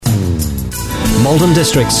Malden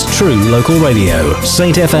District's true local radio,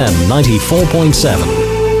 Saint FM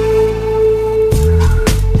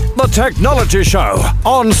 94.7. The Technology Show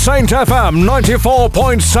on Saint FM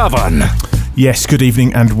 94.7. Yes, good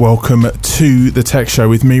evening and welcome to the Tech Show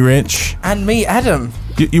with me, Rich. And me, Adam.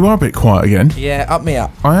 You are a bit quiet again. Yeah, up me up.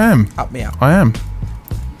 I am. Up me up. I am.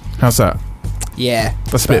 How's that? Yeah.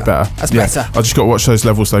 That's a bit better. That's better. I just got to watch those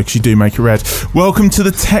levels though, because you do make it red. Welcome to the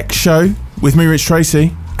Tech Show with me, Rich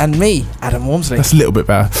Tracy. And me, Adam Walmsley. That's a little bit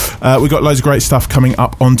better. We've got loads of great stuff coming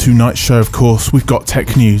up on tonight's show, of course. We've got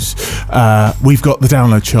tech news. We've got the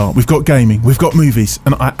download chart. We've got gaming. We've got movies.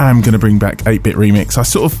 And I am going to bring back 8-Bit Remix. I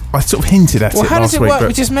sort of hinted at it last week. Well, how does it work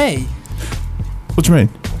with just me? What do you mean?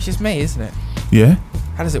 It's just me, isn't it? Yeah.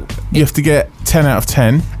 How does it... You have to get 10 out of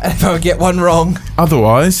 10. And if I would get one wrong...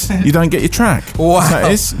 Otherwise, you don't get your track. Wow.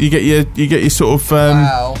 That is. You get your sort of...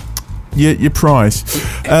 wow. Your prize.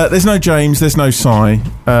 There's no James, there's no Si.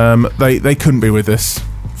 They couldn't be with us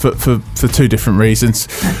for two different reasons.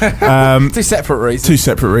 Two separate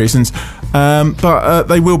reasons. But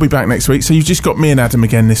they will be back next week. So you've just got me and Adam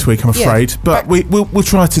again this week, I'm afraid. But we'll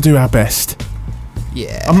try to do our best.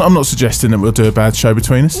 Yeah. I'm not suggesting that we'll do a bad show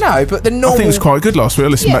between us. No, but the normal... I think it was quite good last week. I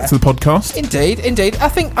listened back to the podcast. Indeed. I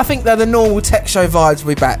think that the normal tech show vibes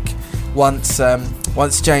will be back once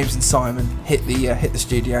James and Simon hit the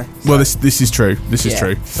studio. So. Well, this is true. This is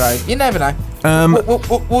true. So you never know.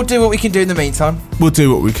 We'll do what we can do in the meantime. We'll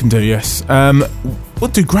do what we can do. Yes.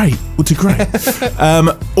 We'll do great.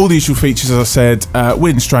 All the usual features, as I said.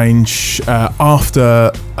 Weird and Strange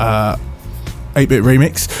after 8-Bit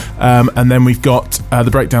Remix, and then we've got the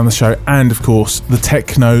breakdown of the show, and of course the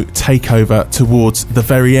techno takeover towards the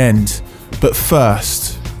very end. But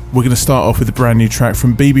first, we're going to start off with a brand new track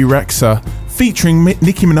from BB Rexa featuring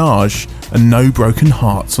Nicki Minaj and No Broken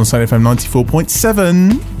Hearts on Saint FM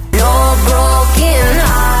 94.7. No broken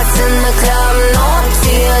hearts in the club, no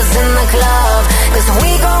tears in the club, 'cause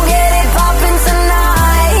we gon' get it poppin'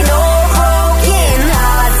 tonight. No broken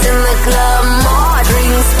hearts in the club, more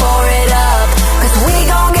drinks, pour it up, 'cause we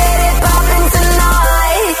gon' get it poppin'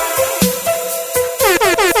 tonight.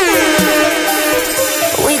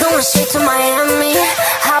 We going straight to Miami,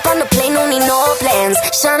 hop on the plane, don't need no plans,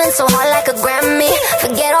 shining so hot like a Grammy,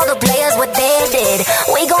 forget all the players what they did,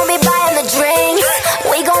 we gon' be buying the drinks,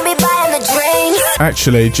 we gon' be buying the drinks.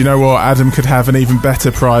 Actually, do you know what? Adam could have an even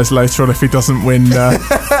better prize later on if he doesn't win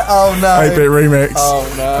oh no 8-Bit Remix. Oh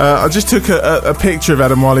no. I just took a picture of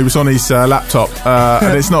Adam while he was on his laptop,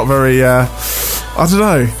 and it's not very I don't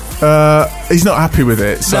know, he's not happy with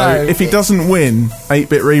it, so if he doesn't win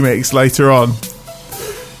 8-Bit Remix later on,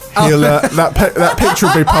 he'll, that picture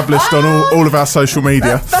will be published on all of our social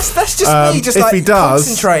media. That's just me, just if like he does,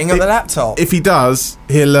 concentrating on the laptop. If he does,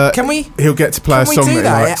 he'll get to play a song Can we do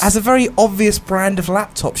that? he likes. It has a very obvious brand of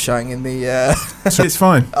laptop showing in the... So it's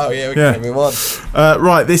fine. Oh yeah, we can move on.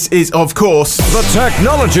 Right, this is, of course... The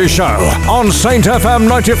Technology Show on Saint FM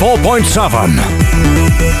 94.7.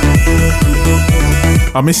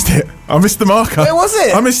 I missed it. I missed the marker. Where was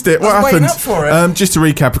it? I missed it. What happened? Waiting up for it. Just to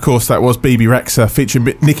recap, of course, that was BB Rexa featuring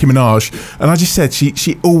Nicki Minaj, and I just said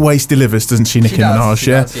she always delivers, doesn't she, Nicki Minaj?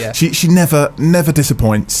 She does, yeah. She never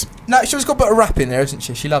disappoints. No, she's got a bit of rap in there, isn't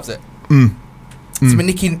she? She loves it. It's the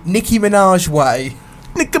Nicki Minaj way.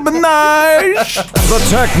 Nicki Minaj. The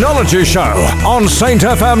Technology Show on Saint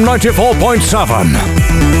FM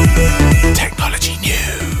 94.7. Technology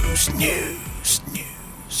news.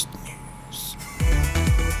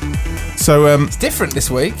 So, it's different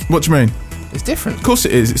this week. What do you mean? It's different. Of course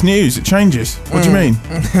it is. It's news. It changes. What do you mean?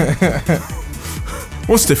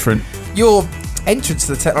 What's different? Your entrance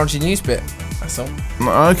to the technology news bit. That's all.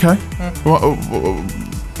 Okay.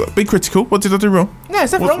 Be critical. What did I do wrong? No,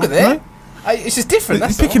 there's nothing wrong with it. No? It's just different.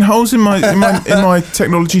 That's picking holes in my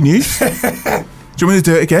technology news. Do you want me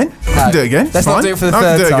to do it again? I can do it again. Let's not do it for the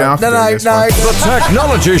third time. No. The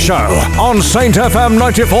Technology Show on Saint FM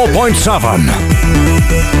 94.7.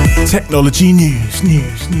 Technology news.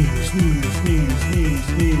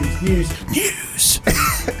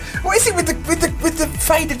 What is it with the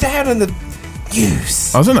fader down and the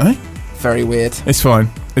news? I don't know. Very weird. It's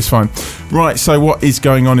fine. Right, so what is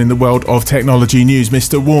going on in the world of technology news?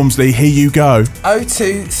 Mr. Walmsley, here you go.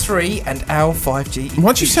 023 and our 5G.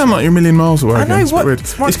 Why do you sound like you're a million miles away? I know, it's weird.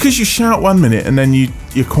 It's because you shout one minute and then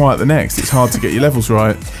you're quiet the next. It's hard to get your levels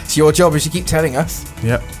right. It's your job, as you keep telling us.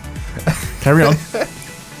 Yep. Carry on.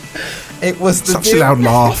 It was such a loud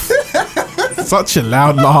laugh. Such a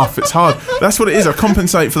loud laugh. It's hard. That's what it is. I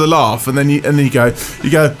compensate for the laugh, and then you go.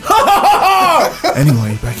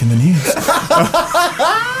 Anyway, back in the news.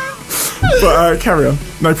 But carry on.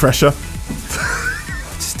 No pressure.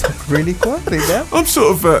 Just talk really quietly now. I'm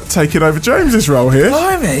sort of taking over James's role here.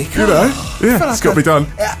 Blimey, You know, yeah, it's got to be done.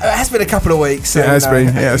 It has been a couple of weeks. It has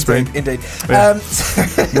been. Indeed. Yeah.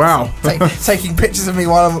 Wow. Taking pictures of me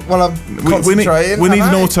while I'm concentrating. We need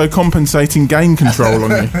an auto-compensating gain control on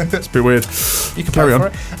you. It's a bit weird. You can carry on. For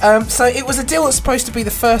it. So it was a deal that's supposed to be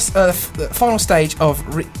the first, the final stage of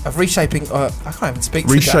reshaping. I can't even speak.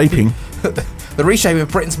 Reshaping. The reshaping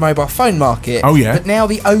of Britain's mobile phone market. Oh yeah. But now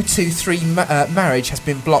the 023 marriage has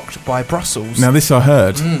been blocked by Brussels. Now this I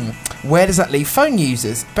heard. Where does that leave phone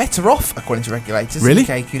users? Better off, according to regulators. Really?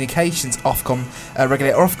 UK Communications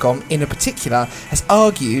regulator Ofcom, in particular, has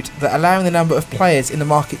argued that allowing the number of players in the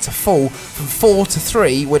market to fall from 4 to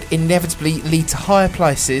 3 would inevitably lead to higher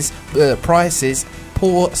prices,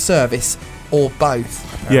 poor service, or both.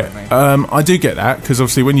 Apparently. Yeah, I do get that, because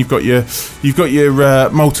obviously when you've got your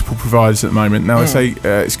multiple providers at the moment now, they say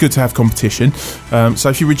it's good to have competition. So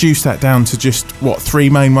if you reduce that down to just 3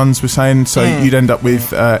 main ones we're saying, so you'd end up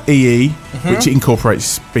with EE, which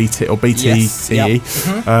incorporates BT or BT EE.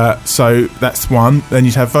 So that's one. Then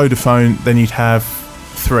you'd have Vodafone. Then you'd have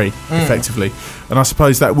 3 effectively, and I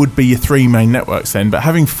suppose that would be your 3 main networks then. But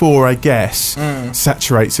having 4, I guess,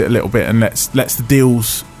 saturates it a little bit and lets the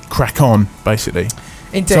deals crack on, basically.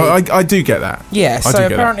 Indeed. So I do get that. Yeah, so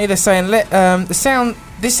apparently they're saying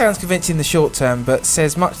this sounds convincing in the short term, but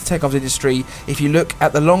says much to telecoms industry. If you look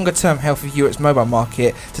at the longer term health of Europe's mobile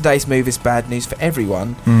market, today's move is bad news for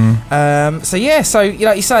everyone. So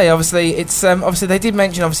like you say, obviously it's obviously they did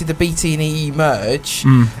mention the BT and EE merge.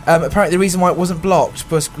 Apparently the reason why it wasn't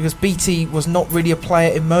blocked was because BT was not really a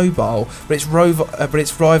player in mobile, but its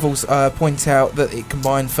rivals point out that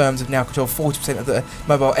combined firms have now controlled 40% of the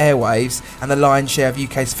mobile airwaves and the lion's share of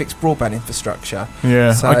UK's fixed broadband infrastructure.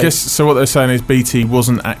 Yeah, so, I guess so. What they're saying is BT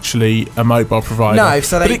wasn't actually a mobile provider. No,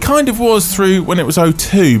 but it kind of was through when it was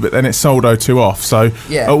O2, but then it sold O2 off. So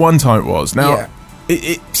at one time it was. Now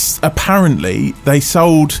it's apparently they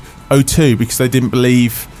sold O2 because they didn't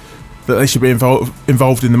believe that they should be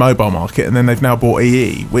involved in the mobile market, and then they've now bought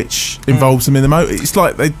EE, which involves them in the mobile. It's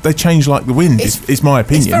like they change like the wind. Is my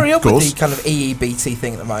opinion. It's very odd with the kind of EE BT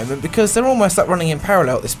thing at the moment, because they're almost like running in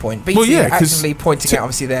parallel at this point. BT are actively pointing out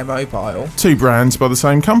obviously their mobile. 2 brands by the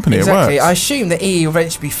same company. Exactly. It works. I assume that EE will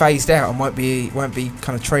eventually be phased out and won't be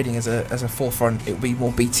kind of trading as a forefront. It will be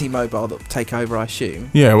more BT Mobile that will take over, I assume.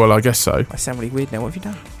 Yeah, well, I guess so. I sound really weird now. What have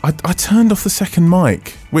you done? I turned off the second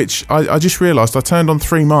mic, which I just realised I turned on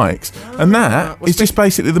 3 mics, and that is just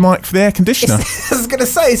basically the mic for the air conditioner. I was going to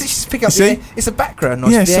say, is it just pick up it's a background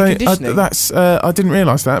noise for the air conditioning? I didn't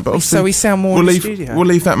realise that, but so we sound more in the studio. We'll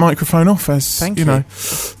leave that microphone off as Thank you know.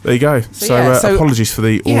 There you go. So apologies for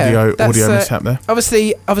the audio mishap there.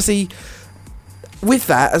 Obviously, with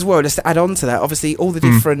that as well, just to add on to that, obviously all the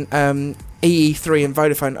different EE3 and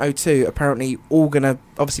Vodafone O2 apparently all going to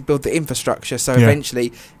obviously build the infrastructure, so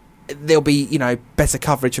eventually there'll be better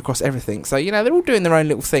coverage across everything. So they're all doing their own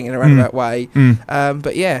little thing in a roundabout way.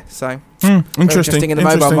 But interesting in the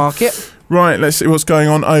mobile market. Right, let's see what's going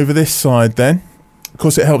on over this side then. Of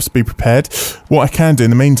course, it helps to be prepared. What I can do in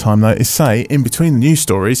the meantime, though, is say, in between the news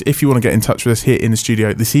stories, if you want to get in touch with us here in the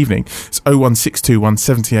studio this evening, it's 01621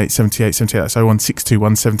 78 78 78. That's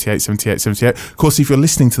 01621 78 78 78. Of course, if you're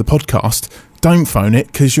listening to the podcast, don't phone it,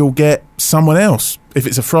 because you'll get someone else. If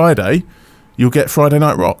it's a Friday, you'll get Friday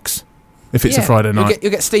Night Rocks. If it's a Friday night.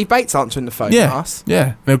 You'll get Steve Bates answering the phone. Yeah.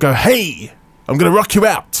 They'll go, hey, I'm going to rock you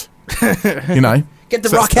out. Get the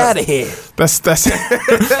rock out of here. That's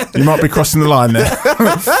you might be crossing the line there.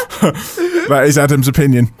 That is Adam's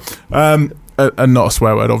opinion. And not a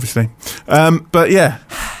swear word, obviously. But yeah,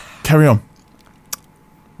 carry on.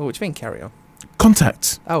 Well, what do you mean carry on?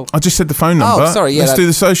 Contacts. Oh. I just said the phone number. Oh, sorry. Yeah, let's do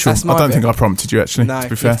the social. I don't think I prompted you, actually. No, to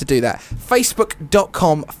be you have to do that.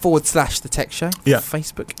 Facebook.com/The Tech Show. Yeah.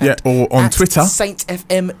 Facebook. Or on Twitter. Saint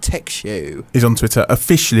FM Tech Show is on Twitter.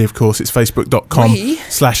 Officially, of course, it's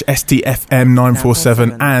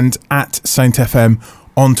Facebook.com/STFM947 and at Saint FM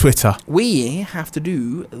on Twitter. We have to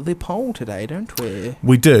do the poll today, don't we?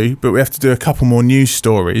 We do, but we have to do a couple more news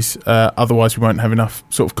stories. Otherwise, we won't have enough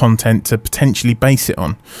sort of content to potentially base it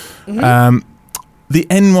on. The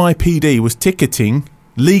NYPD was ticketing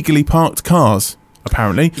legally parked cars,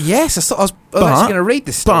 apparently. Yes, I was actually going to read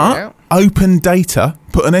this story out. Open data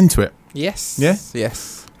put an end to it. Yes. Yeah?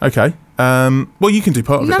 Yes. Okay. Well, you can do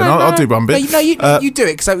part of it then. I'll do one bit. No, you do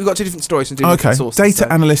it, because we've got two different stories from two different sources.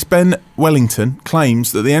 Data analyst Ben Wellington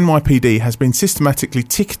claims that the NYPD has been systematically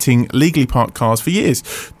ticketing legally parked cars for years.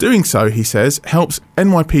 Doing so, he says, helps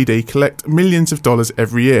NYPD collect millions of dollars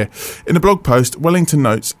every year. In a blog post, Wellington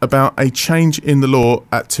notes about a change in the law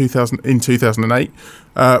in 2008,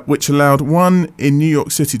 which allowed one in New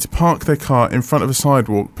York City to park their car in front of a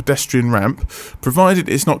sidewalk pedestrian ramp, provided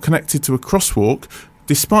it's not connected to a crosswalk.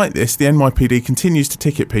 Despite this, the NYPD continues to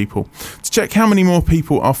ticket people. To check how many more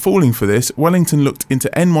people are falling for this, Wellington looked into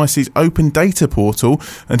NYC's open data portal,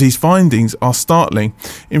 and his findings are startling.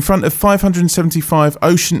 In front of 575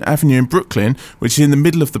 Ocean Avenue in Brooklyn, which is in the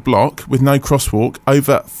middle of the block with no crosswalk,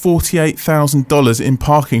 over $48,000 in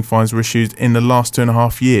parking fines were issued in the last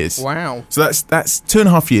 2.5 years. Wow. So that's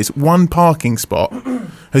 2.5 years. One parking spot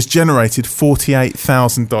has generated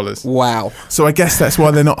 $48,000. Wow. So I guess that's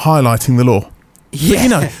why they're not highlighting the law. Yeah.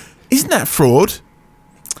 But, isn't that fraud?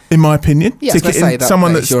 In my opinion, yeah, ticketing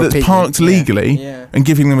someone that's parked legally and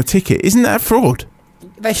giving them a ticket, isn't that fraud?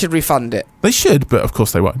 They should refund it. They should, but of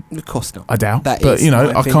course they won't. Of course not. I doubt. That but is,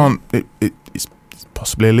 I can't. It's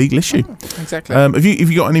possibly a legal issue. Exactly. Have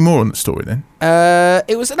you got any more on the story then?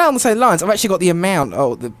 It was along the same lines. I've actually got the amount.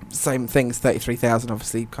 Oh, the same thing as 33,000,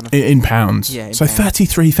 obviously, kind of in pounds. Yeah. So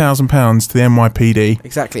 £33,000 to the NYPD.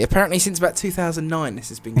 Exactly. Apparently, since about 2009, this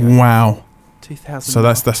has been going. Wow. 2000. So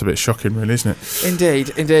that's a bit shocking, really, isn't it?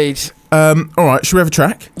 Indeed. All right, should we have a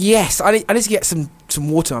track? Yes, I need to get some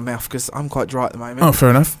water in my mouth because I'm quite dry at the moment. Oh,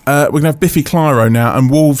 fair enough. We're going to have Biffy Clyro now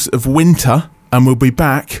and Wolves of Winter, and we'll be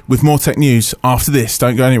back with more tech news after this.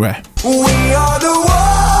 Don't go anywhere. We are the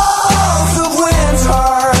wolves of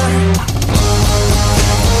winter.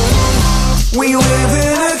 We live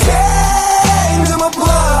in a kingdom of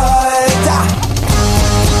blood.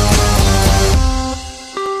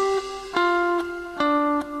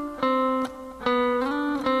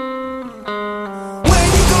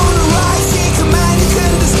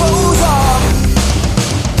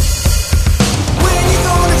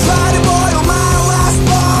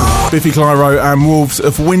 Biffy Clyro and Wolves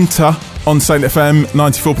of Winter on Saint FM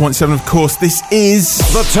 94.7. Of course, this is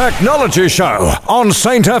The Technology Show on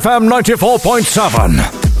Saint FM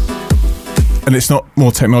 94.7. And it's not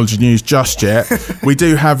more technology news just yet. We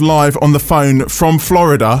do have live on the phone from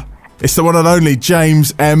Florida. It's the one and only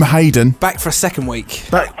James M. Hayden. Back for a second week.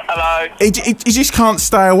 Hello. He just can't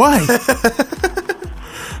stay away.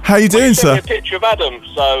 How you doing, sir? A picture of Adam,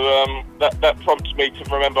 so that prompts me to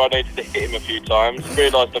remember I needed to hit him a few times.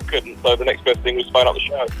 Realised I couldn't, so the next best thing was phone up the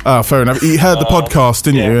show. Oh, fair enough. You heard the podcast,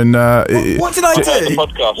 didn't you? And what did I do? The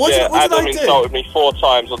podcast. What did I Adam do? insulted me 4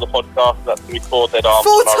 times on the podcast. That's me 4 dead arms.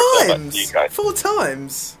 4 and I returned back to times? the UK. 4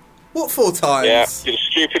 times? What 4 times? Yeah, did a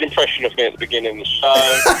stupid impression of me at the beginning of the show.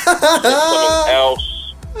 Something else.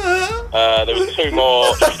 There was 2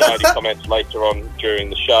 more snidey comments later on during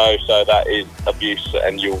the show, so that is abuse,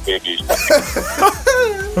 and you will be abused.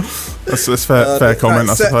 That's fair comment,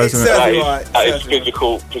 I suppose. Isn't it? That is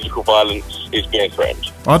physical violence is being threatened.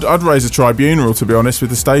 I'd raise a tribunal, to be honest,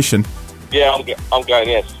 with the station. Yeah, I'm going,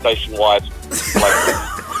 yes, station-wide.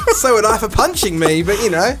 So would I for punching me, but you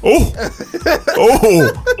know. Oh! Oh!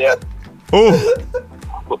 Yeah. Oh!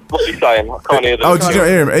 What's he saying? I can't hear that. Oh, did you not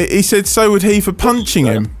hear him? He said so would he for punching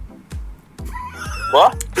him.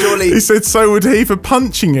 What? Surely. He said so would he for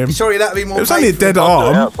punching him. Surely that'd be more. It was only a dead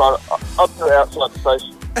I'll arm. do it outside the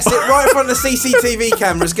station. That's it, right in front of the CCTV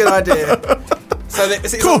cameras. Good idea. So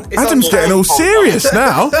it's God, Adam's getting all serious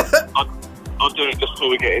now. I'll do it just before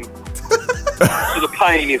we get in. So the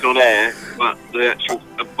pain is on air, but the actual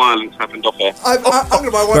violence happened off air. I'm going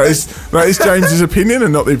to buy one of those. That is James's opinion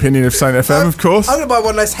and not the opinion of Saint FM, of course. I'm going to buy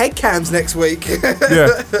one of those head cams next week.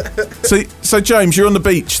 Yeah. So James, you're on the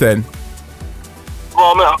beach then?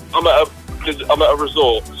 Well, I'm at a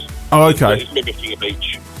resort. Oh, okay. It's mimicking a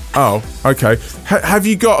beach. Oh, okay. Have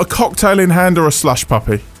you got a cocktail in hand or a slush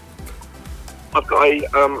puppy? I've got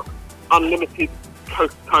a unlimited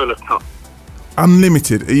Coca-Cola cup.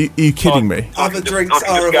 Unlimited? Are you kidding me? Other drinks I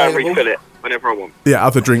can are just go and available. refill it whenever I want. Yeah,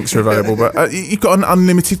 other drinks are available, but you've got an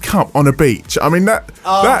unlimited cup on a beach. I mean,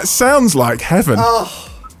 that sounds like heaven.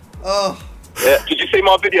 Oh. Yeah. Did you see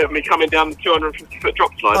my video of me coming down the 250-foot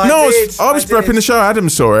drop slide? I was prepping the show. Adam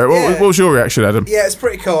saw it. Yeah. What was your reaction, Adam? Yeah, it's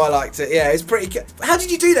pretty cool. I liked it. Yeah, it's pretty cool. How did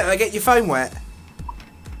you do that? I get your phone wet.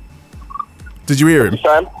 Did you hear him?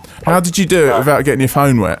 Sam? How did you do it without getting your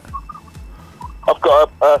phone wet? I've got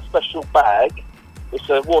a special bag. It's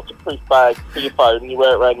a waterproof bag for your phone, and you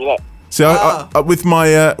wear it around your neck. See, I, with my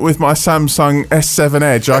Samsung S7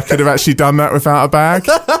 Edge, I could have actually done that without a bag.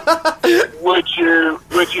 Would you?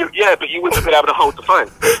 Yeah, but you wouldn't have been able to hold the phone.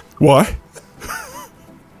 Why?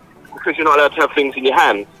 because you're not allowed to have things in your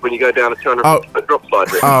hand when you go down a 200-foot drop slide.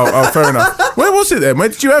 Oh, fair enough. Where was it then? Where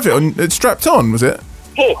did you have it? It's strapped on, was it?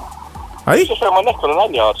 Here. Hey? It's just around my neck on a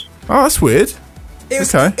lanyard. Oh, that's weird.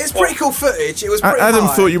 It's pretty cool footage. It was pretty Adam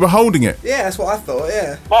high. thought you were holding it. Yeah, that's what I thought,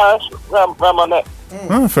 yeah. No, it's around my neck.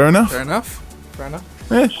 Oh, fair enough. Fair enough.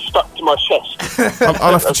 Yeah. Stuck to my chest.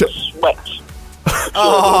 I'll have to check. Sweat.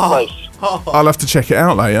 I'll have to check it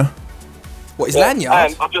out later. What, his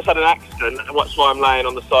lanyard? And I've just had an accident, and that's why I'm laying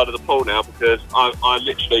on the side of the pool now, because I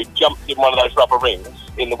literally jumped in one of those rubber rings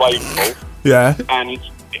in the wave pool. Yeah. And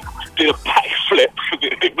did a backflip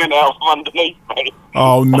because it went out from underneath me.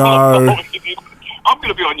 Oh, no. I'm going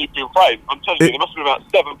to be on You've Been Framed. I'm telling you, there must be about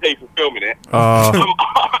 7 people filming it.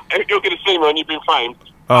 You're going to see me on You've Been Framed.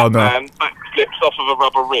 Oh, no. And backflips off of a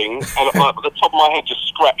rubber ring, and like, the top of my head just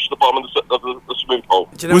scratched the bottom of the swimming pool.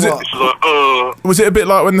 Do you know what? Was it a bit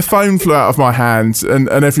like when the phone flew out of my hands and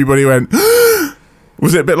everybody went...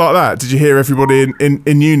 Was it a bit like that? Did you hear everybody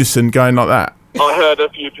in unison going like that? I heard a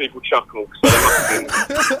few people chuckle, so there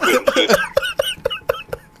must have been...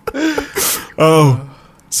 Oh.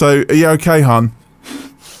 So, are you okay, hun?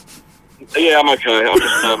 Yeah, I'm okay.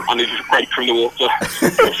 I need a break from the water.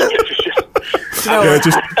 Do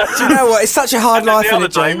you know what? It's such a hard life the in other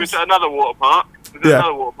it, day, James. we was at another water park.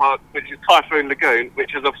 Another water park, which is Typhoon Lagoon,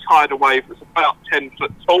 which has a tidal wave that's about 10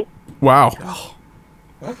 foot tall. Wow.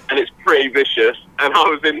 And it's pretty vicious. And I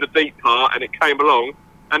was in the deep part, and it came along,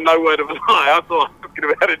 and no word of a lie, I thought I was going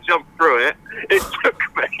to be able to jump through it. It took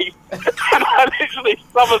me, and I literally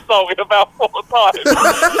somersaulted about 4 times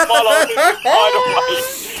while I was in the tidal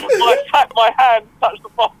wave. My hand touched the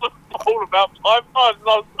bottom of the pool about 5 times, and I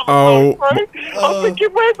was somersaulting through. I was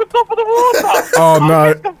thinking, where's the top of the water? Oh,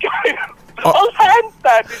 no. I was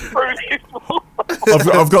handstanding through this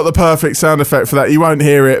water. I've got the perfect sound effect for that. You won't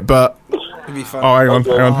hear it, but... It'd be fun. Oh,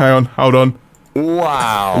 hang on. Hold on.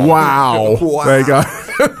 Wow. There you go.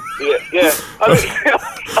 Yeah.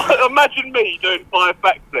 Imagine me doing 5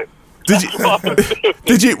 backflips.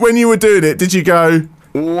 Did you, when you were doing it, did you go,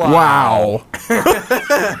 wow? No,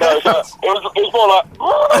 it was more like...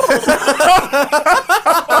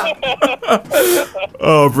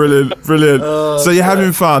 Oh, brilliant. So you're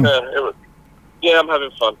having fun? Yeah, I'm having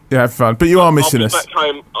fun. You're having fun, but you are missing us.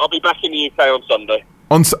 I'll be back in the UK on Sunday.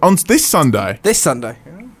 On this Sunday? This Sunday.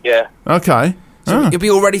 Yeah. Okay. So you'll be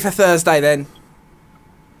all ready for Thursday then?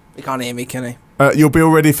 He can't hear me, can he? You'll be all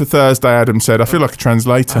ready for Thursday, Adam said. I feel like a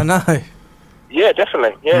translator. I know. Yeah,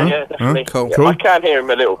 definitely. Yeah, definitely. Cool. Yeah, Cool. I can hear him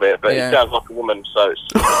a little bit, but Yeah. he sounds like a woman, so it's...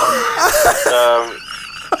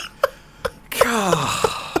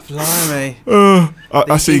 God, blimey.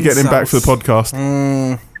 I see you getting him back for the podcast.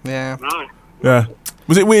 Yeah. No. Yeah.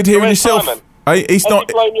 Was it weird hearing Where's yourself? Simon? Hey, he's Has not...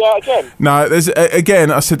 he blown you out again? No, there's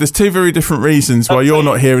again, I said there's 2 very different reasons why you're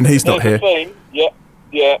not here and he's not here.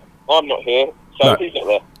 Yeah, I'm not here, so No. he's not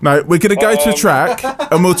there. No, we're going to go to a track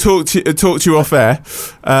and we'll talk to you off air.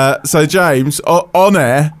 So, James, on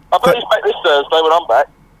air... I bet he's back this Thursday when I'm back.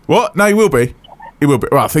 What? No, he will be. He will be.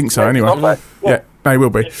 Well, I think so, anyway. I'm back. Yeah, no, he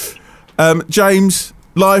will be. James,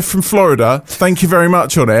 live from Florida, thank you very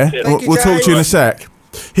much on air. Thank you, We'll talk to you in a sec.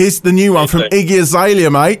 Here's the new one from Iggy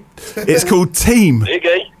Azalea, mate. It's called Team.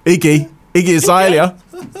 Iggy Azalea.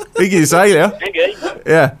 Iggy Azalea. Iggy.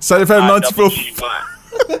 Yeah, so FM 94.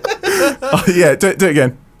 Oh, yeah, do it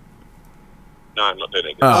again. No, I'm not doing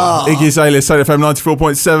it again. Iggy Azalea, so FM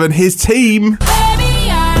 94.7. His Team.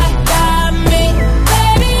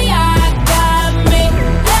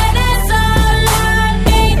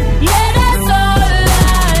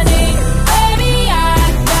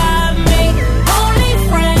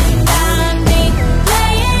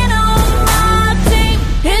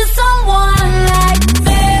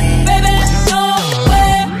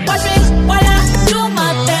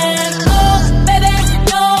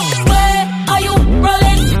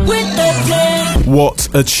 What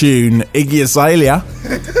a tune. Iggy Azalea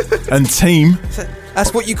and Team.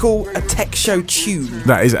 That's what you call a tech show tune.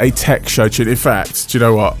 That is a tech show tune. In fact, do you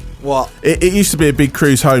know what? What? It used to be a Big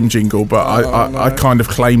Cruise Home jingle, but I kind of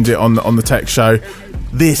claimed it on the tech show.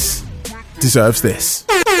 This deserves this.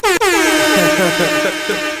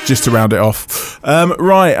 Just to round it off.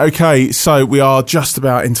 Right, okay, so we are just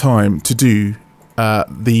about in time to do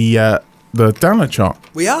the download chart.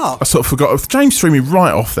 We are. I sort of forgot. James threw me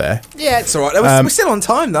right off there. Yeah, it's all right. We're still on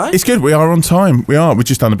time, though. It's good. We are on time. We are. We've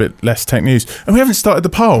just done a bit less tech news. And we haven't started the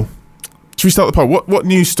poll. Should we start the poll? What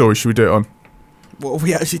news story should we do it on? What have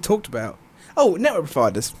we actually talked about? Oh, network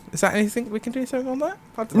providers. Is that anything we can do something on that?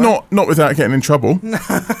 I don't know. Not without getting in trouble.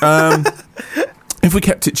 If we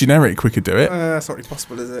kept it generic, we could do it. That's not really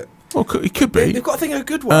possible, is it? Well, it could be. You've got to think of a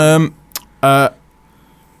good one.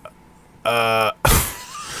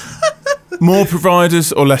 More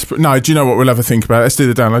providers or less? No, do you know what? We'll have a think about it. Let's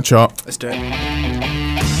do the download chart. Let's do it.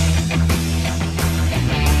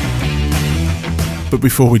 But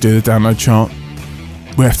before we do the download chart,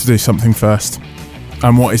 we have to do something first.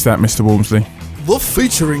 And what is that, Mr. Walmsley? The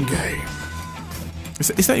featuring game.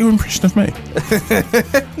 Is that your impression of me?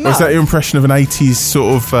 No. Or is that your impression of an 80s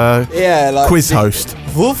sort of like quiz host?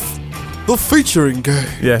 The featuring game.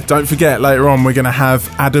 Yeah, don't forget, later on we're going to have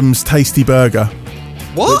Adam's Tasty Burger.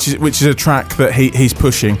 What? Which is a track that he's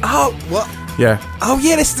pushing. Oh, what? Yeah. Oh,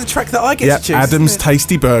 yeah, this is the track that I get to choose. Adam's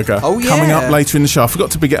Tasty Burger. Oh, yeah. Coming up later in the show. I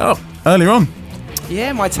forgot to big it up earlier on.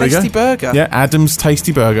 Yeah, my Tasty Burger. Yeah, Adam's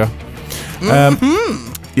Tasty Burger.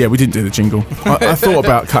 Yeah, we didn't do the jingle. I thought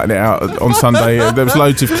about cutting it out on Sunday. There was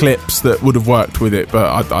loads of clips that would have worked with it,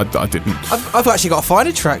 but I didn't. I've actually got to find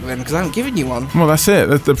a track then, because I haven't given you one. Well, that's it.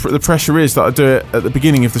 The pressure is that I do it at the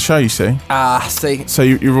beginning of the show, you see. See. So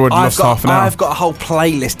you've already lost half an hour. I've got a whole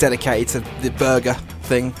playlist dedicated to the burger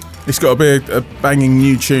thing. It's got to be a banging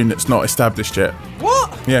new tune that's not established yet.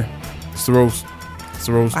 What? Yeah, it's the rules. It's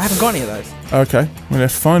the rules. I haven't got any of those. Okay, we'll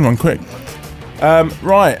have to find one quick.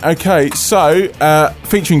 Right, okay, so,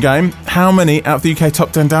 featuring game. How many out of the UK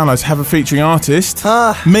top 10 downloads have a featuring artist?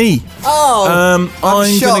 Me. Oh, I'm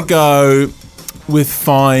going to shocked. go with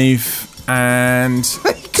 5 and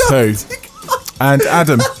 2. And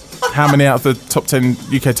Adam, how many out of the top 10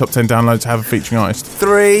 UK top 10 downloads have a featuring artist?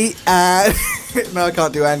 3 and... No, I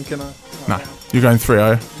can't do N, can I? No, you're going 3,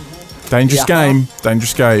 are you? Dangerous game.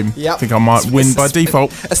 Dangerous game. Yep. I think I might win by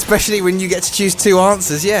default. Especially when you get to choose 2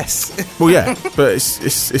 answers, yes. Well, yeah, but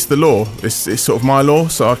it's the law. It's sort of my law,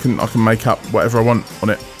 so I can make up whatever I want on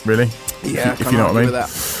it, really. Yeah, if you know what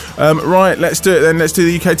I mean. Right, let's do it then. Let's do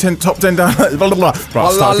the UK top 10 downloads. Blah, blah, blah.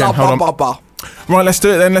 Right, start again. Hold on. Right, let's do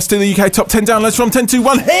it then. Let's do the UK top 10 downloads from 10 to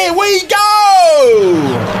 1. Here we go!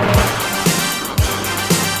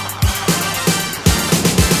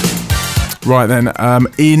 Right then,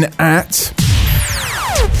 in at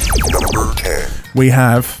Number 10. we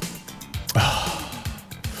have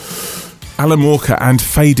Alan Walker and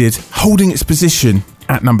Faded holding its position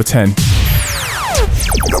at number 10.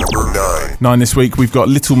 Number 9. 9 this week, we've got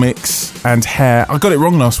Little Mix and Hair. I got it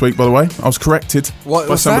wrong last week, by the way. I was corrected What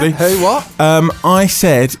by was somebody. that? Who, what? I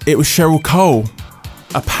said it was Cheryl Cole.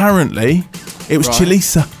 Apparently, it was Right.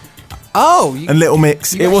 Chalisa Oh, and Little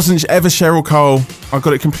Mix. It wasn't ever Cheryl Cole. I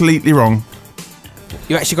got it completely wrong.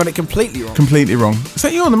 you actually got it completely wrong. Completely wrong. Is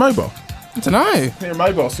that you on the mobile? I don't know. Near a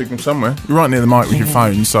mobile signal somewhere. You're right near the mic with your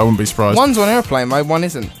phone, so I wouldn't be surprised. One's on airplane mode, one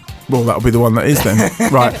isn't. Well, that'll be the one that is then.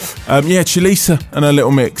 Right. Yeah, Chalisa and her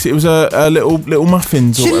Little Mix. It was a little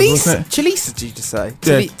muffins or whatever, wasn't it? Chalisa, did you just say?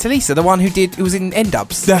 Yeah. Talisa, the one who was in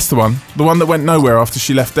N-Dubs. That's the one. The one that went nowhere after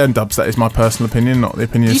she left N-Dubs. That is my personal opinion, not the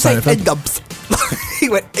opinion You of say Saint FM. N-Dubs. He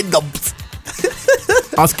went N-Dubs.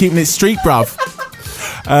 I was keeping it street, bruv.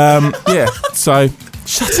 Yeah, so...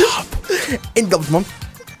 Shut up. N-Dubs, mum.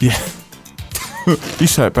 Yeah. You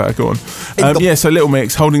say it better, go on. N-Dubs. Yeah, so Little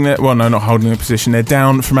Mix holding their... Well, no, not holding their position. They're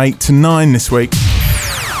down from 8 to 9 this week.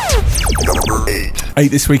 Number 8. 8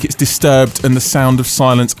 this week, it's Disturbed and The Sound of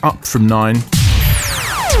Silence up from 9. Number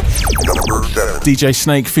 7. DJ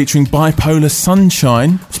Snake featuring Bipolar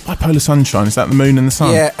Sunshine. What's Bipolar Sunshine? Is that the moon and the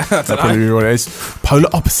sun? Yeah, I That's don't probably know. what it is. Polar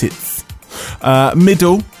opposites.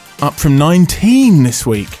 Middle, up from 19 this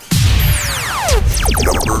week.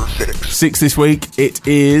 Number 6. 6 this week, it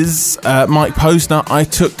is Mike Posner.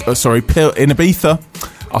 Pill in Ibiza.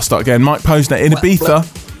 I'll start again. Mike Posner in Ibiza,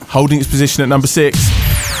 holding its position at number 6.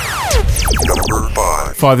 Number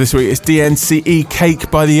 5. 5 this week, it's DNCE, Cake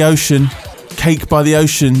by the Ocean. Cake by the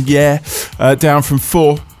Ocean, yeah. Down from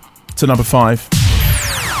 4 to number 5.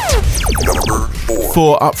 Number 4.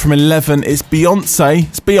 4 up from 11, it's Beyonce.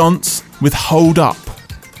 It's Beyonce with Hold Up.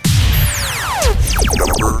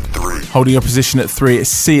 Number 3. Holding your position at 3, it's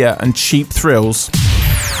Sia and Cheap Thrills.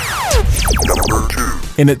 Number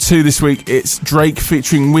 2. In at 2 this week, it's Drake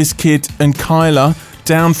featuring Wizkid and Kyla.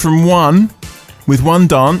 Down from 1 with One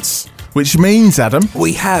Dance, which means, Adam...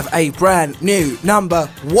 We have a brand new number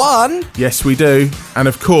 1. Yes, we do. And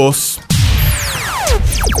of course,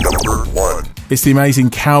 Number 1. it's the amazing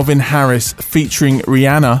Calvin Harris featuring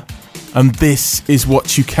Rihanna. And This Is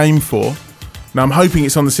What You Came For. Now, I'm hoping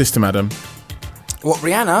it's on the system, Adam. What,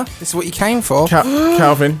 Rihanna? This is what you came for?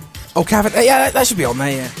 Calvin, Oh, Calvin. Yeah, that should be on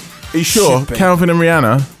there, yeah. are you sure? Should be. Calvin and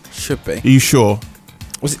Rihanna? Should be. Are you sure?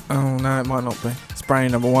 Was it? Oh, no, it might not be. It's brand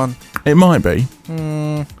new number 1. It might be.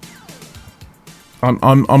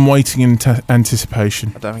 I'm waiting in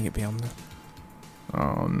anticipation. I don't think it'd be on there.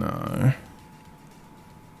 Oh no.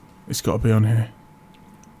 It's got to be on here.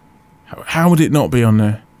 How would it not be on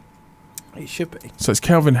there? It should be. So it's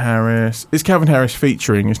Calvin Harris. It's Calvin Harris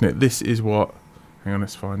featuring, isn't it? This is what... Hang on,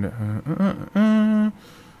 let's find it. I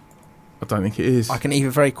don't think it is. I can either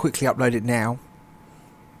very quickly upload it now.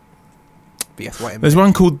 But you have to wait a minute. There's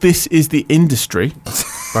one called This Is the Industry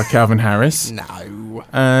by Calvin Harris. No.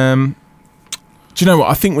 Do you know what?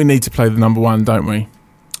 I think we need to play the number one, don't we?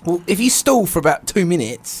 Well, if you stall for about 2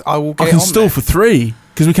 minutes, I will get I can on stall there. for 3,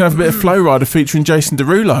 because we can have a bit of Flow Rider featuring Jason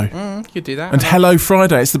Derulo. You could do that. And Hello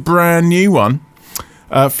Friday, it's the brand new one.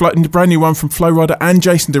 Brand new one from Flow Rider and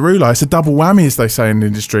Jason Derulo. It's a double whammy, as they say in the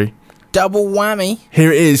industry. Double whammy.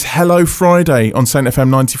 Here it is, Hello Friday on Saint FM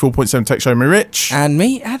 94.7 Tech Show. Me, Rich. And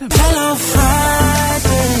me, Adam. Hello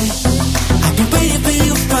Friday. I've been waiting for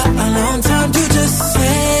you for a long time. You just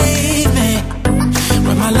saved me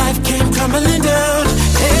when my life came crumbling down.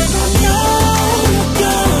 And I know you're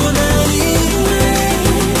gonna leave me.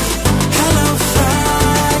 Hello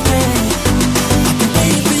Friday. I've been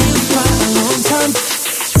waiting for you for a long time.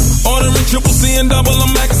 Ordering triple C and double,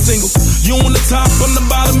 I'm max single. You on the top, on the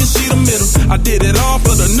bottom, and she the middle. I did it all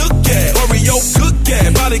for the Nook Cat, Oreo Cook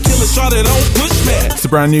Cat, body killer, shot it on push mat. It's the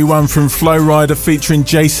brand new one from Flow Rider featuring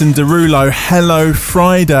Jason Derulo, Hello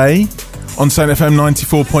Friday on Saint FM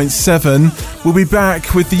 94.7. We'll be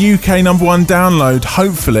back with the UK number one download,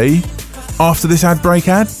 hopefully, after this ad break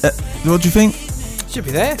ad. What do you think? Should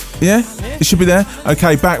be there. Yeah? It should be there.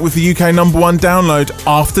 Okay, back with the UK number one download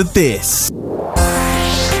after this.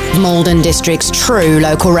 Malden District's true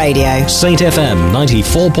local radio. Saint FM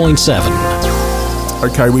 94.7.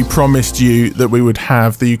 Okay, we promised you that we would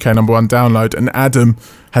have the UK number one download, and Adam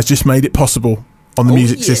has just made it possible on the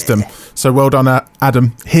music system. So well done,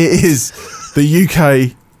 Adam. Here is the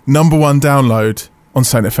UK number one download on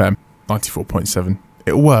Saint FM 94.7.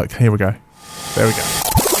 It'll work. Here we go. There we go.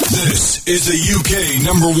 This is the UK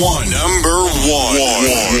number one. Number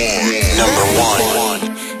one.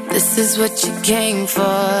 This is what you came for.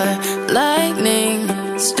 Lightning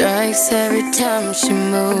strikes every time she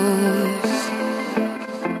moves,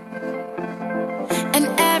 and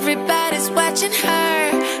everybody's watching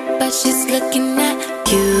her, but she's looking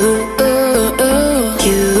at you.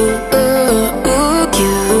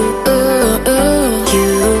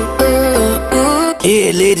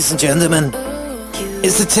 Here, ladies and gentlemen,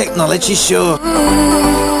 it's the technology show.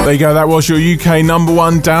 There you go, that was your UK number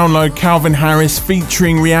one download, Calvin Harris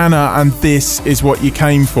featuring Rihanna, and This Is What You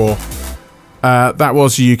Came For. That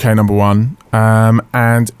was your UK number one,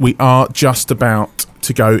 and we are just about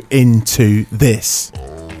to go into this.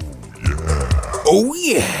 Oh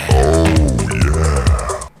yeah.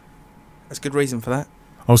 That's a good reason for that.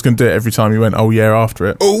 I was going to do it every time you went, oh yeah, after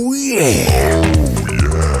it. Oh yeah.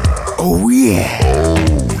 Oh yeah.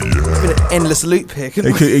 It's been an endless loop here.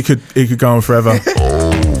 It could go on forever.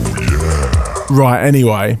 Right,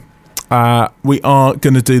 anyway, we are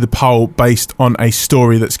going to do the poll based on a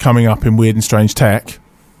story that's coming up in Weird and Strange Tech.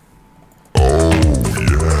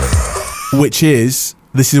 Which is,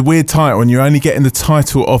 this is a weird title, and you're only getting the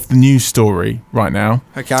title of the news story right now.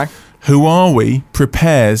 Okay. Huawei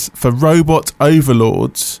prepares for robot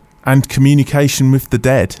overlords and communication with the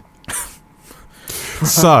dead.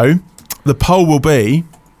 So, the poll will be...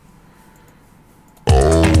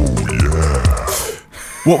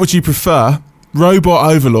 What would you prefer? Robot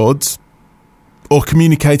overlords, or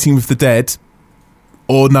communicating with the dead,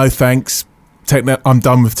 or no thanks, I'm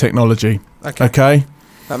done with technology. Okay?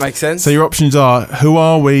 That makes sense. So your options are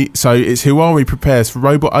Huawei prepares for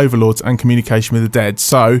robot overlords and communication with the dead.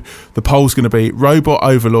 So the poll's going to be robot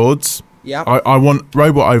overlords. Yeah. I want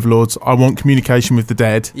robot overlords. I want communication with the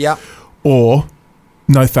dead. Yeah. Or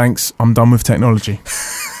no thanks, I'm done with technology.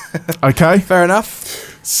 Okay? Fair enough.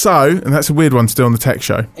 So, and that's a weird one to do on the tech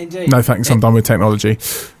show. Indeed. No thanks, I'm done with technology.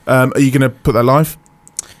 Are you going to put that live?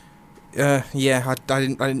 Yeah,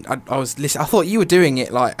 I was listening. I thought you were doing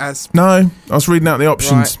it like as... No, I was reading out the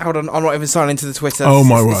options. Right, hold on, I'm not even signing into the Twitter. Oh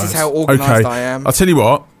my word. This is how organised I am. I'll tell you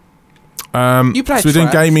what. You played so we're doing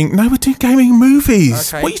track. gaming. No, we're doing gaming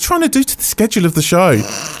movies. Okay. What are you trying to do to the schedule of the show?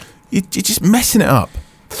 You're just messing it up.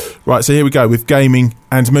 Right, so here we go with gaming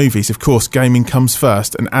and movies. Of course, gaming comes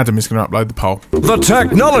first, and Adam is going to upload the poll. The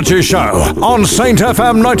Technology Show on Saint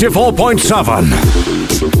FM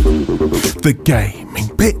 94.7. The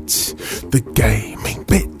gaming bit. The gaming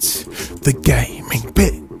bit. The gaming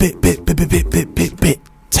bit. Bit. The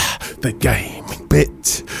gaming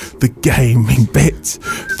bit. The gaming bit.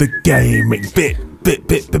 The gaming bit. Bit.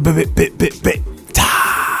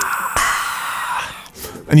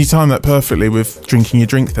 And you timed that perfectly with drinking your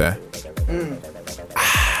drink there. In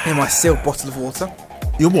my sealed bottle of water.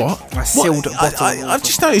 Your what? My sealed bottle of water. I've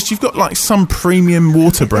just noticed you've got like some premium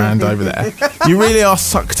water brand over there. You really are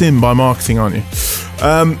sucked in by marketing, aren't you?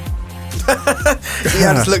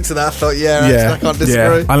 I just looked at that. I thought, actually, I can't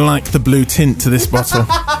disagree. I like the blue tint to this bottle.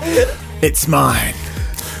 It's mine.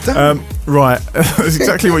 Right, that's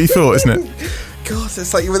exactly what you thought, isn't it? God,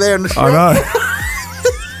 it's like you were there in the shop. I know.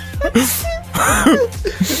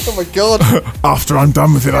 Oh my God. After I'm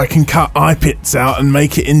done with it, I can cut eye pits out and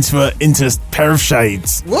make it into a pair of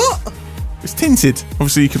shades. What? It's tinted.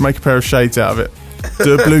 Obviously, you could make a pair of shades out of it.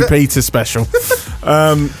 Do a Blue Peter special.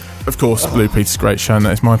 Of course, Blue Peter's a great show, and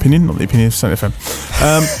that is my opinion, not the opinion of Saint FM.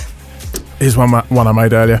 Here's one I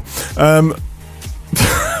made earlier.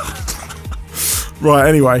 Right,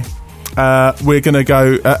 anyway. We're going to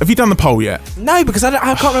go... have you done the poll yet? No, because I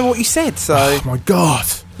can't remember what you said, so... Oh, my God.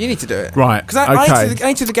 You need to do it. Right, because I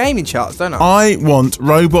need to the gaming charts, don't I? I want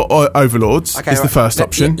Robot Overlords is the first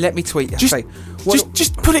option. Let me tweet. Just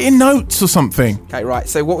put it in notes or something. Okay, right.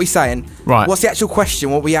 So what we're saying... Right. What's the actual question?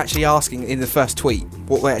 What we actually asking in the first tweet?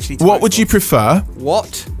 What we actually... What would you prefer?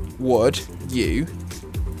 What would you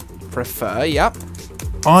prefer? Yep.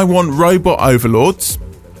 I want Robot Overlords.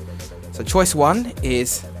 So choice 1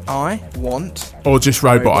 is I want... Or just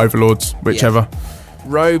Robot Overlords, whichever. Yeah.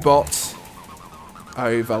 Robot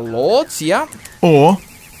Overlords, yeah. Or...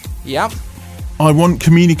 Yeah. I want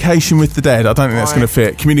Communication with the Dead. I don't think that's going to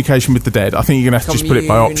fit. Communication with the Dead. I think you're going to have to just put it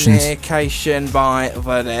by options. Communication by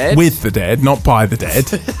the Dead. With the Dead, not by the Dead.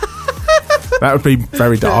 That would be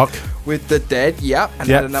very dark. With the Dead, yep. And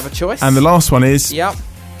then another choice. And the last one is... Yep.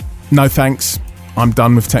 No thanks. I'm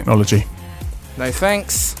done with technology. No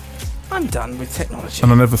thanks. I'm done with technology.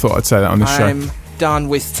 And I never thought I'd say that on this show. I'm done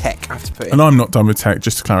with tech, I have to put in. And I'm not done with tech,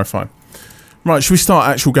 just to clarify. Right, should we start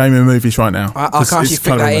actual gaming and movies right now? I can't actually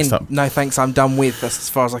fit that in. No thanks, I'm done with. That's as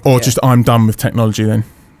far as I can get. Just I'm done with technology then.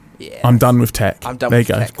 Yeah. I'm done with tech. I'm done there with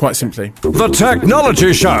you go. tech. Quite simply. The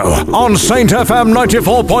Technology Show on Saint FM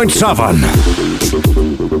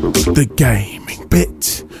 94.7. The gaming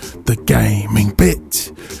bit. The gaming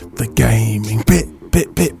bit. The gaming bit.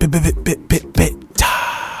 Bit.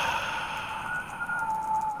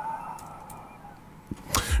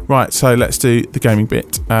 Right, so let's do the gaming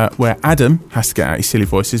bit where Adam has to get out his silly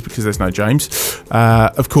voices because there's no James.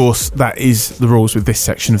 Of course, that is the rules with this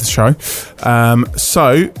section of the show.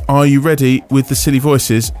 So, are you ready with the silly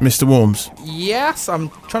voices, Mr. Worms? Yes, I'm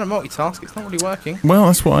trying to multitask. It's not really working. Well,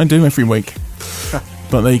 that's what I do every week.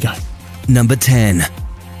 But there you go. Number 10.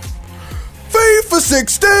 FIFA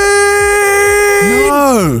 16!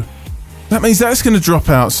 No! That means that's going to drop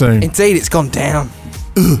out soon. Indeed, it's gone down.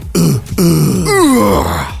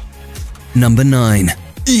 Number 9.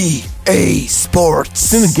 EA Sports.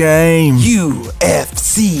 It's in the game.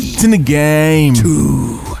 UFC. It's in the game.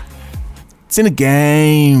 2. It's in the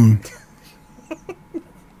game.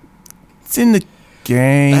 It's in the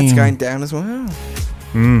game. That's going down as well.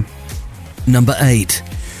 Number 8.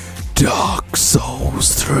 Dark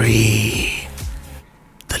Souls 3.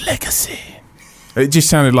 The Legacy. It just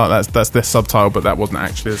sounded like that's their subtitle, but that wasn't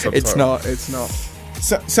actually the subtitle. It's not.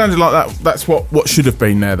 Sounded like that. That's what should have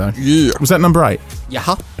been there, though. Yeah. Was that number 8?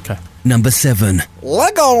 Yeah. Okay. Number 7.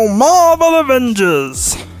 Lego Marvel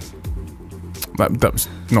Avengers. That was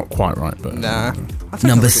not quite right, but... Nah.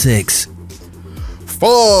 Number 6.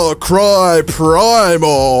 Far Cry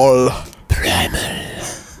Primal.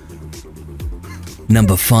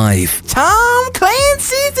 Number 5. Tom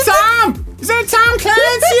Clancy. Tom! Is there Tom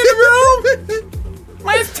Clancy in the room?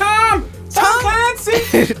 Where's Tom? Tom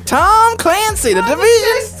Clancy! Tom Clancy, the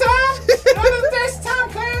Division. Tom? There's Tom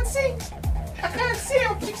Clancy. I can't see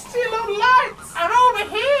him. You see a little lights. I'm over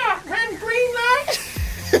here. And green light.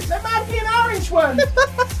 There might be an orange one.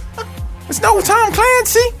 There's no Tom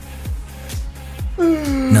Clancy.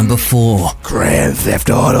 Number 4. Grand Theft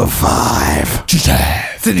Auto 5. It's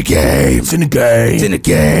in the game. It's in the game. It's in the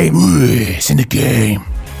game. It's in the game.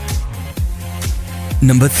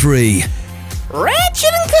 Number 3.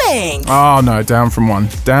 Ratchet and Clank. Oh, no. Down from 1.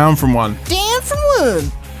 Down from 1. Down from 1.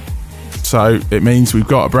 So it means we've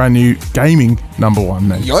got a brand new gaming number 1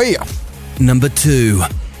 then. Yeah. Number 2.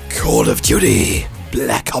 Call of Duty.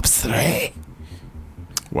 Black Ops 3.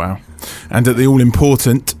 Wow. And at the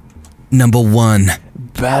all-important... Number 1.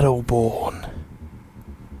 Battleborn.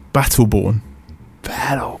 Battleborn.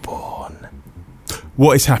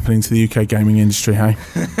 What is happening to the UK gaming industry, hey?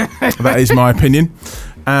 That is my opinion.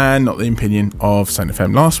 And not the opinion of Saint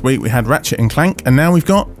FM. Last week we had Ratchet and Clank, and now we've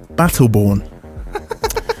got Battleborn.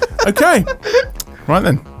 Okay. Right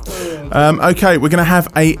then. Okay, we're going to have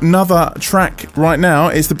another track right now.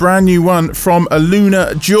 It's the brand new one from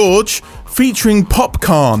Aluna George, featuring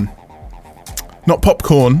Popcorn. Not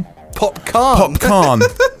popcorn. Popcorn.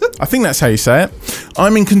 I think that's how you say it.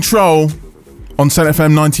 I'm in control on Saint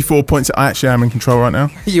FM 94 points. I actually am in control right now.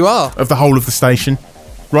 You are? Of the whole of the station.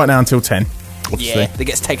 right now until 10. Obviously. Yeah, that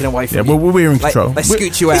gets taken away from Yeah, you. well, we're in control. They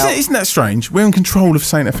scoot you out. Isn't that strange? We're in control of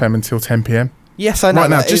Saint FM until 10 p.m. Yes, I know. Right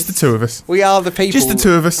now, that just the two of us. We are the people. Just the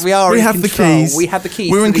two of us. We are. We in have control. the keys. We have the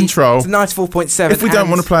keys. We're in control. To 94.7. If we don't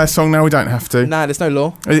want to play a song now, we don't have to. No, there's no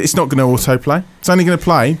law. It's not going to autoplay. It's only going to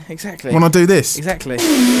play Exactly. when I do this. Exactly.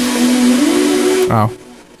 Oh.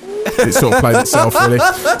 It sort of played itself, really.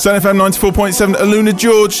 Saint FM 94.7, Aluna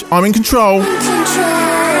George, I'm in control.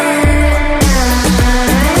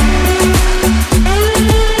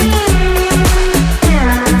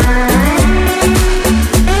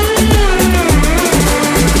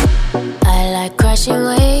 I like crashing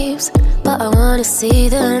waves, but I wanna see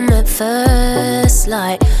them at first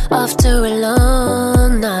light after a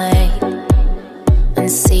long night. And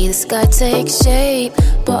see the sky take shape,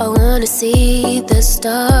 but I wanna see the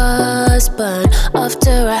stars burn after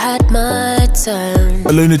I had my turn.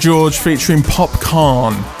 Aluna George featuring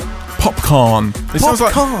Popcorn. Popcorn. It sounds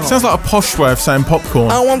like a posh way of saying popcorn.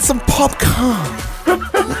 I want some popcorn.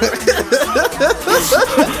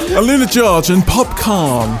 Aluna George and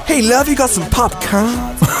Popcorn. Hey, love, you got some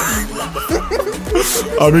popcorn?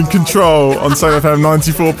 I'm in control on Saint FM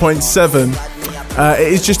 94.7.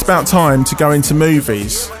 It is just about time to go into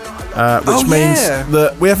movies, which means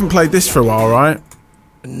that we haven't played this for a while, right?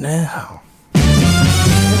 No.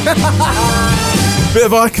 Bit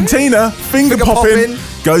of Argentina, finger popping,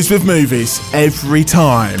 goes with movies every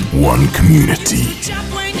time. One community,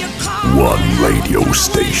 one radio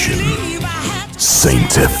station.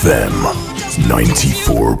 Saint FM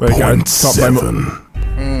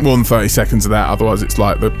 94.7. More than 30 seconds of that, otherwise it's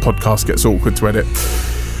like the podcast gets awkward to edit.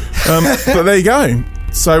 But there you go.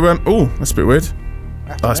 So, that's a bit weird.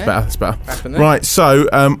 That's better. That's better. Right, so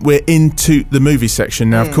we're into the movie section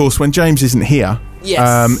now. Of course, when James isn't here,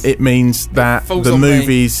 it means that the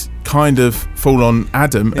movies kind of fall on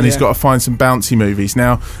Adam, and he's got to find some bouncy movies.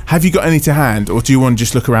 Now, have you got any to hand, or do you want to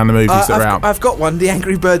just look around the movies that are out? I've got one, the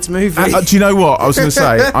Angry Birds movie. Do you know what I was going to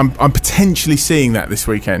say? I'm potentially seeing that this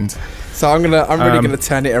weekend. So I'm really gonna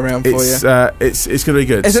turn it around for you. It's going to be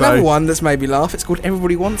good. There's another one that's made me laugh. It's called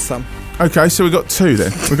Everybody Wants Some. Okay, so we've got two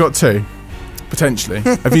then. We've got two. Potentially.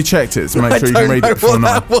 Have you checked it to make sure you can read it before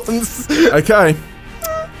night? Okay.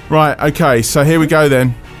 Right, okay, so here we go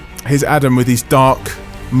then. Here's Adam with his dark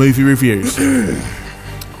movie reviews.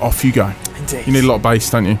 Off you go. Indeed. You need a lot of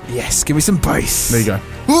bass, don't you? Yes, give me some bass. There you go.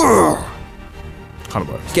 Kind of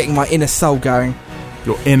works. Getting my inner soul going.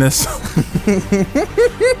 Your inner soul.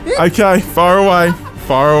 Okay, far away.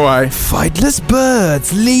 Far away. Flightless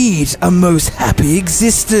birds lead a most happy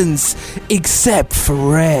existence, except for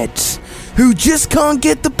Red, who just can't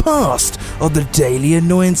get the past of the daily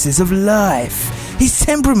annoyances of life. His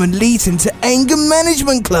temperament leads him to anger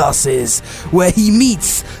management classes, where he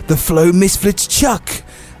meets the Flow Misfits Chuck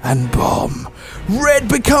and Bomb. Red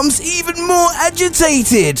becomes even more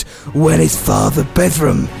agitated when his father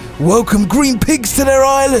Bethram welcomed green pigs to their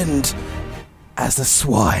island, as the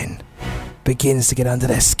swine begins to get under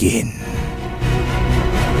their skin.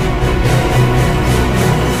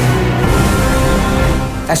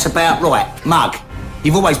 That's about right, mug.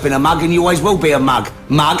 You've always been a mug and you always will be a mug.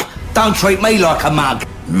 Mug, don't treat me like a mug.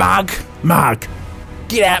 Mug.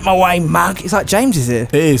 Get out my way, mug. It's like James is here.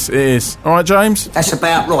 It is. All right, James? That's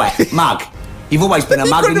about right, mug. You've always been a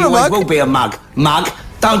mug and you always will be a mug. Mug,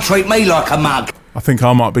 don't treat me like a mug. I think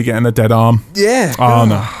I might be getting a dead arm. Yeah. Oh,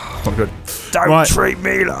 no. Not good. Don't treat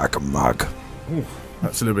me like a mug. Ooh,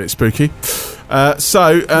 that's a little bit spooky. Just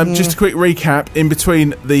a quick recap in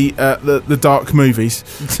between the dark movies.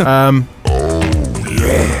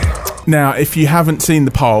 Now, if you haven't seen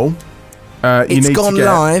the poll, it's gone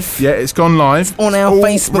live. Yeah, it's gone live. On our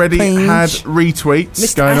Facebook already page. had retweets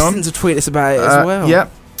Mr. going on. Aston's a tweet us about it as well.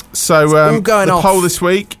 Yep. So all going the off. poll this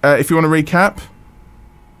week, if you want to recap.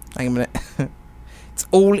 Hang a minute. It's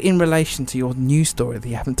all in relation to your news story that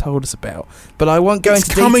you haven't told us about. But I won't go into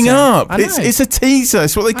detail. It's coming up. I know. It's a teaser.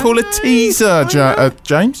 It's what they call a teaser,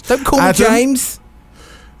 James. Don't call me James.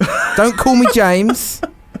 Don't call me James.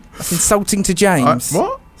 That's insulting to James.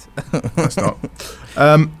 What? That's not.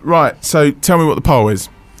 Right, so tell me what the poll is.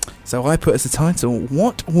 So I put as a title,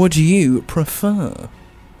 what would you prefer?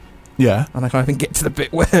 Yeah. And I can't even get to the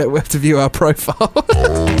bit where we have to view our profile.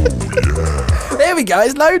 There we go,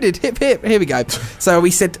 it's loaded. Hip hip. Here we go. So we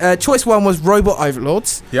said choice 1 was Robot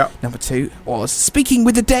Overlords. Yep. Number 2 was Speaking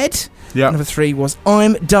with the Dead. Yep. Number 3 was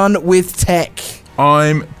I'm Done with Tech.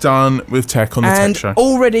 I'm done with tech on the tech show. And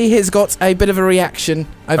already has got a bit of a reaction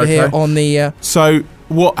over here on the... So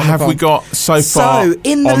what have we got so far? So,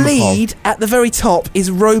 in the on lead, poll? at the very top,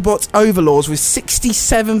 is Robot Overlords with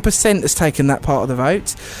 67% has taken that part of the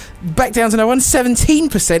vote. Back down to no one,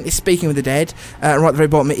 17% is Speaking with the Dead. Right at the very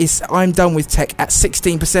bottom is I'm Done with Tech at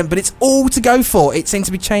 16%, but it's all to go for. It seems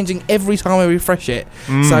to be changing every time I refresh it.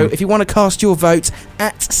 So if you want to cast your vote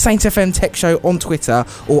at Saint FM Tech Show on Twitter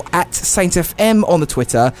or at Saint FM on the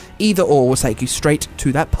Twitter, either or will take you straight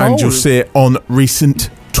to that poll. And you'll see it on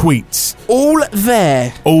recent tweets. All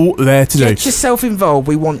there. All there to do. Get yourself involved.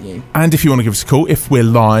 We want you. And if you want to give us a call, if we're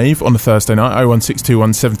live on a Thursday night,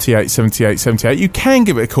 01621 78 78 78, you can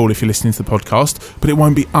give it a call if you're listening to the podcast, but it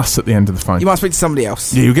won't be us at the end of the phone. You might speak to somebody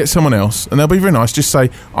else. Yeah, you'll get someone else, and they'll be very nice. Just say,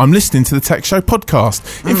 I'm listening to the Tech Show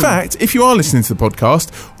podcast. In fact, if you are listening to the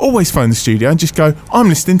podcast, always phone the studio and just go, I'm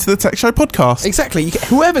listening to the Tech Show podcast. Exactly.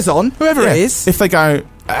 Whoever's on, whoever it is. If they go,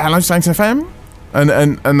 hello, Saint FM,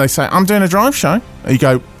 and they say, I'm doing a drive show, and you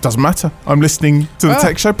go, doesn't matter, I'm listening to the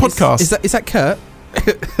Tech Show podcast. Is that Kurt?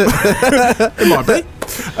 It might be.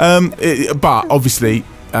 But obviously,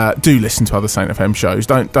 do listen to other Saint FM shows.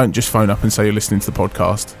 Don't just phone up and say you're listening to the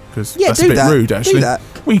podcast, because that's a bit rude, actually. Do that.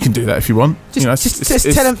 Well, you can do that if you want.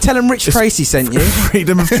 Just tell them Rich Tracy sent you.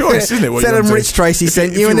 Freedom of choice, isn't it? Tell them Rich Tracy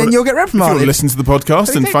sent you, and then you'll get reprimanded. If you want to listen to the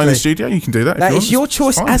podcast and phone the studio, you can do that. That is your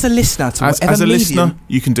choice as a listener to whatever as a medium. listener,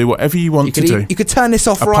 you can do whatever you want to do. You could turn this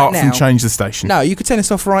off right now. Apart from change the station. No, you could turn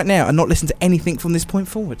this off right now and not listen to anything from this point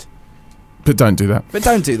forward. But don't do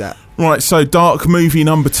that. Right, so dark movie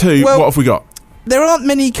number 2. Well, what have we got? There aren't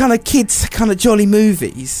many kind of kids, kind of jolly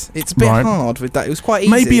movies. It's a bit hard with that. It was quite easy.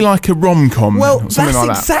 Maybe like a rom-com. Well, or something that's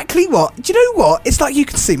like exactly what. Do you know what? It's like you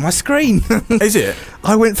can see my screen. Is it?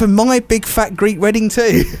 I went for My Big Fat Greek Wedding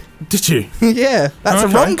too. Did you? Yeah, that's a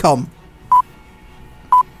rom-com.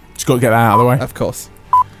 Just got to get that out of the way. Of course.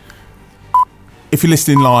 If you're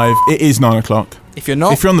listening live, it is 9 o'clock. If you're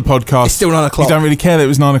not, if you're on the podcast, it's still 9 o'clock. You don't really care that it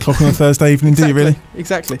was 9 o'clock on a Thursday evening, do you really?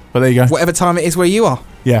 Exactly. But there you go. Whatever time it is where you are.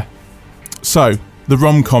 Yeah. So, the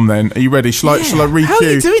rom-com then. Are you ready? Shall I re-cue? How are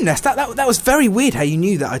you doing this? That was very weird how you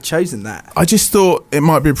knew that I'd chosen that. I just thought it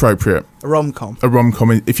might be appropriate. A rom-com. A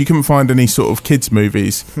rom-com. If you couldn't find any sort of kids'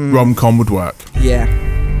 movies, rom-com would work. Yeah.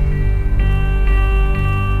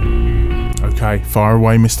 Okay, fire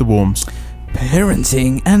away, Mr. Worms.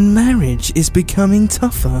 Parenting and marriage is becoming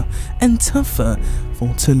tougher and tougher for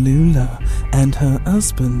Tallulah and her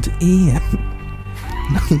husband Ian.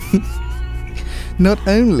 Not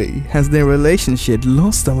only has their relationship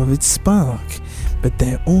lost some of its spark, but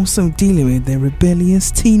they're also dealing with their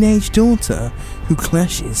rebellious teenage daughter who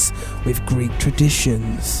clashes with Greek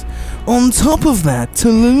traditions. On top of that,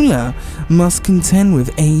 Tallulah must contend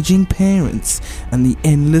with aging parents and the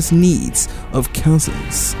endless needs of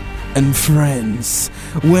cousins and friends.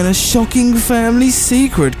 When a shocking family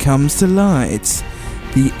secret comes to light,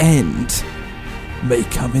 the end may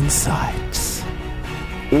come in sight.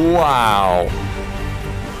 Wow.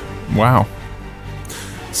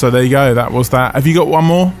 So there you go. That was that. Have you got one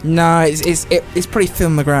more? No, it's pretty thin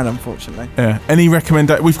on the ground, unfortunately. Yeah. Any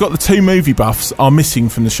recommendation? We've got the 2 movie buffs are missing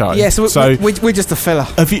from the show. Yeah, so we're just a filler.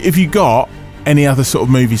 Have you got any other sort of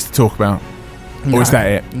movies to talk about? No. Or is that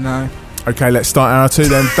it? No. Okay, let's start hour 2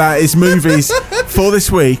 then. That is movies for this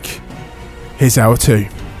week. Here's hour 2.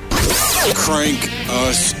 Crank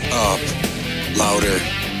us up. Louder.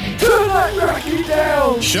 Turn that Rocky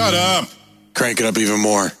down! Shut up! Crank it up even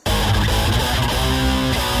more.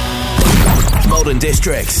 Malden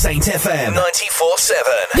District, Saint FM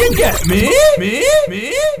 94.7. You get me?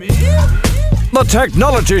 The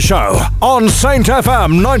Technology Show on Saint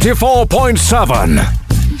FM 94.7.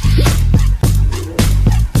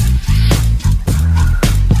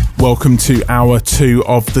 Welcome to hour 2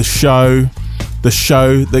 of the show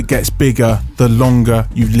that gets bigger the longer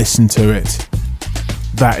you listen to it.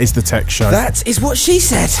 That is the Tech Show. That is what she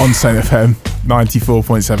said. On Saint FM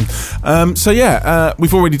 94.7. So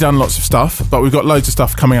we've already done lots of stuff, but we've got loads of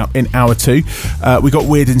stuff coming up in hour 2. We've got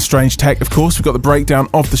Weird and Strange Tech, of course. We've got the breakdown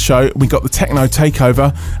of the show. We've got the Techno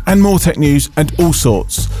Takeover and more tech news and all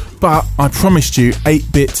sorts. But I promised you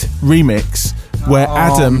 8-bit remix where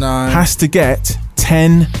Adam has to get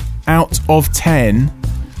 10 out of 10.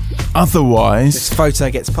 Otherwise, this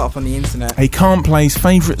photo gets put up on the internet. He can't play his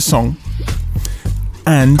favourite song.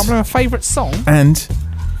 And my favourite song. And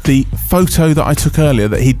the photo that I took earlier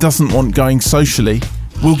that he doesn't want going socially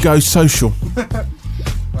will go social. Wow.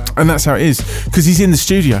 And that's how it is, because he's in the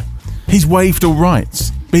studio. He's waived all rights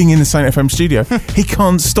being in the Saint FM studio. He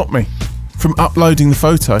can't stop me from uploading the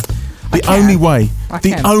photo. The only way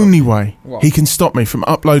he can stop me from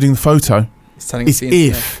uploading the photo is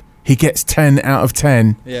if he gets 10 out of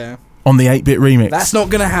 10 on the 8-bit remix. That's not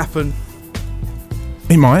going to happen.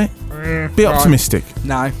 He might. Be optimistic.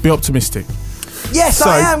 No. Be optimistic. Yes, So-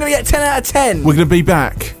 I am going to get 10 out of 10. We're going to be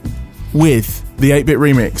back with the 8-bit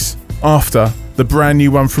remix after the brand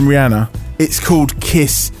new one from Rihanna. It's called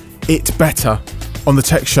Kiss It Better on the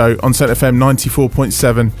Tech Show on Set FM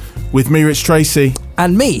 94.7 with me, Rich Tracy.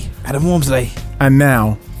 And me, Adam Wormsley. And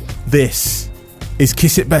now, this is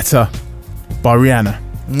Kiss It Better by Rihanna.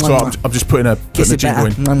 So I'm just putting a jingle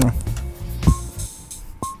in.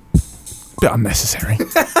 Bit unnecessary.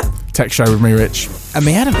 Tech Show with me, Rich. And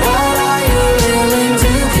me, Adam.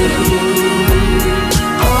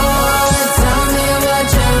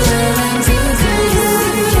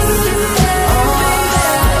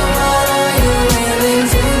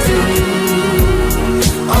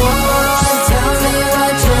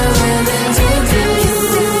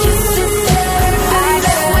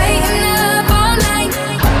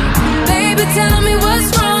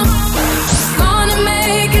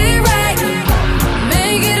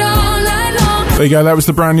 There you go, that was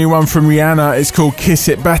the brand new one from Rihanna. It's called Kiss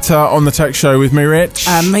It Better on the Tech Show with me, Rich.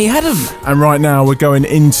 And me, Adam. And right now we're going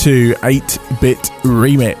into 8-bit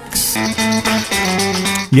remix.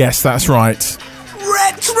 Yes, that's right.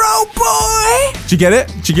 Retro boy! Did you get it?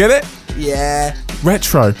 Did you get it? Yeah.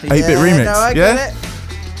 Retro, 8-bit remix. No, I yeah? get it.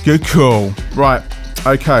 Good call. Right,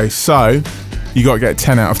 okay, so you got to get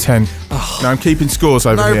 10 out of 10. Oh, now I'm keeping scores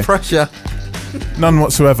over here. no pressure. None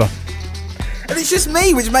whatsoever. And it's just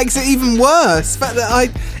me, which makes it even worse. The fact that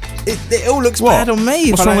it all looks bad on me.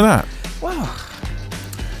 What's wrong with that? Well,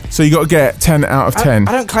 so you got to get 10 out of 10.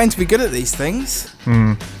 I don't claim to be good at these things.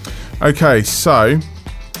 Okay, so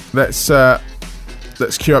let's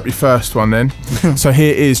cue up your first one then. So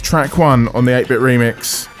here is track 1 on the 8-bit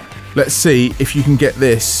remix. Let's see if you can get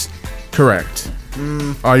this correct.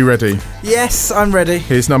 Are you ready? Yes, I'm ready.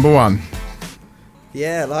 Here's number 1.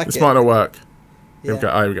 Yeah, I like This it. might not work. Here Yeah. we go.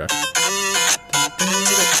 Oh, here we go.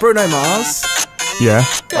 Bruno Mars. Yeah.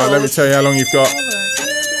 Right, let me tell you how long you've got.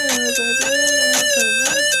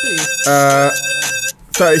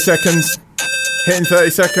 30 seconds. Hitting 30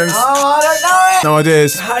 seconds. Oh, I don't know it. No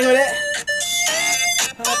ideas. Hang on it.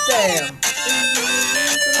 Oh, damn.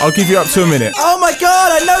 I'll give you up to a minute. Oh my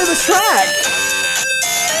god, I know the track.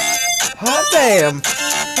 Hot damn.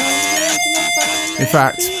 In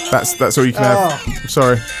fact, that's all you can have. I'm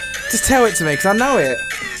sorry. Just tell it to me, because I know it.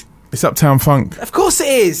 It's Uptown Funk. Of course it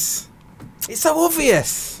is. It's so obvious.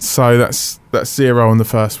 So that's 0 on the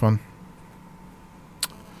first one.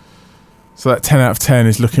 So that 10 out of 10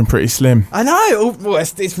 is looking pretty slim. I know. Oh, well,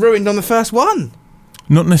 it's ruined on the first one.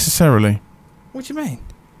 Not necessarily. What do you mean?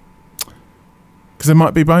 Because there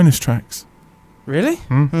might be bonus tracks. Really?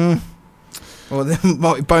 Well, there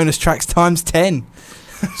might be bonus tracks times 10.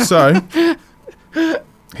 So,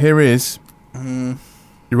 here is...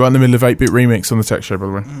 You're right in the middle of 8-bit remix on the Tech Show, by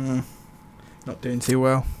the way. Not doing too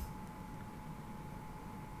well.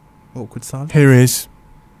 Awkward silence. Here is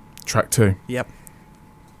track 2. Yep.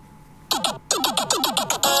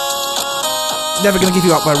 Never Gonna Give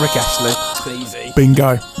You Up by Rick Astley. It's easy.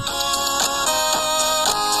 Bingo.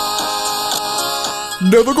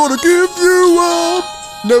 Never gonna give you up,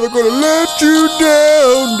 never gonna let you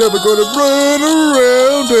down, never gonna run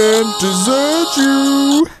around and desert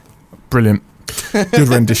you. Brilliant. Good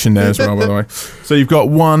rendition there as well, by the way. So you've got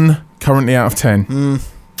 1 currently out of 10.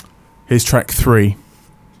 Here's track 3.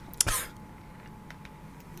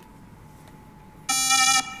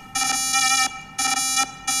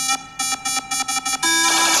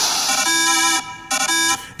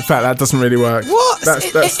 In fact, that doesn't really work. What?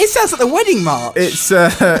 It sounds like the wedding march. It's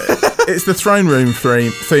the throne room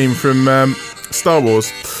theme from Star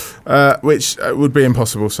Wars, which would be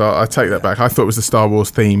impossible. So I take that back. I thought it was the Star Wars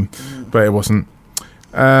theme, but it wasn't.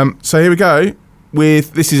 So here we go.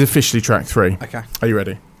 This is officially track 3. Okay. Are you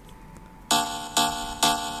ready?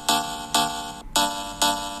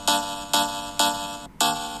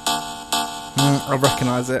 I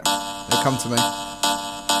recognise it. It'll come to me.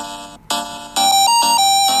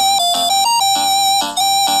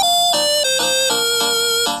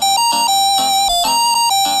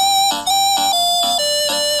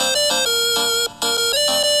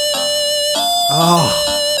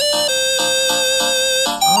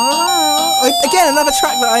 Again, another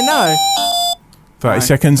track that I know. 30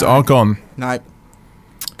 seconds are gone. No.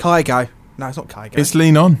 Kygo. No, it's not Kygo. It's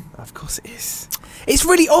Lean On. Of course it is. It's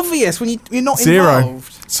really obvious when you're not 0.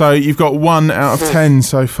 involved. So you've got 1 out of 10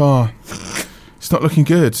 so far. It's not looking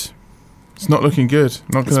good. It's not looking good.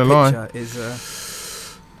 Not going to lie.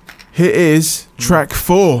 Is, Here is track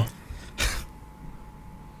 4.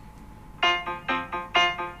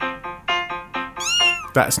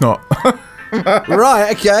 That's not.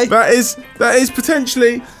 Right, okay. That is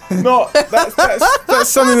potentially Not that's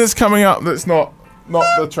something that's coming up. That's not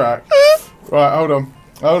the track. Right, hold on.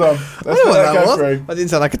 Let's let that go through. I didn't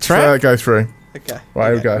sound like a track. Let that go through. Okay. Right,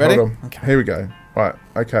 here we go. Ready? Hold on. Okay. Here we go. Right.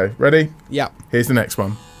 Okay. Ready? Yep. Here's the next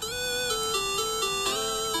one.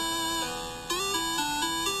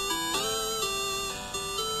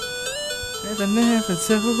 Never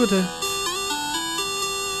told us.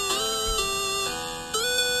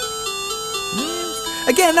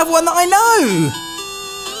 Again, another one that I know.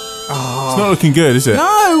 Oh. It's not looking good, is it?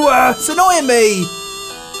 No, it's annoying me.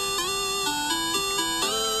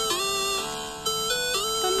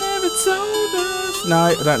 I never told us. No,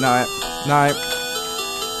 I don't know it.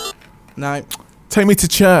 No. Take me to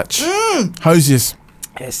church. Hosiers.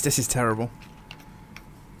 Yes, this is terrible.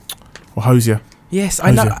 Or hosier. Yes,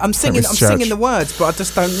 I know. I'm singing the words, but I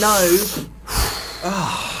just don't know.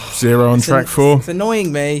 0 on track 4. It's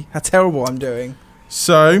annoying me how terrible I'm doing.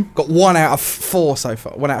 So got 1 out of 4 so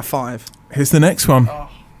far. 1 out of 5. Here's the next one.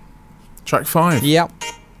 Track 5. Yep.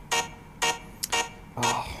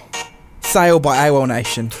 Sail by AWOL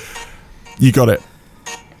Nation. You got it.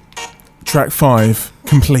 Track 5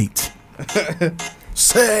 complete.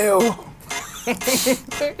 Sail.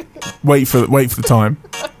 Wait for the time.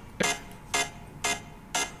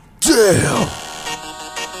 Damn.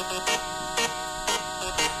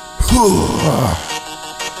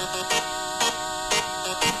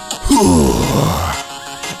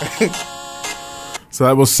 So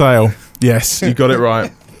that was Sail. Yes, you got it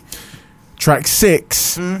right. Track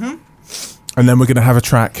 6. Mm-hmm. And then we're going to have a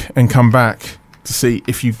track and come back to see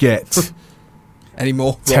if you get any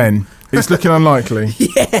more. 10. It's looking unlikely.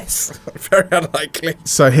 Yes, very unlikely.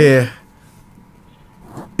 So here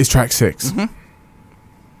is track 6. Mm-hmm.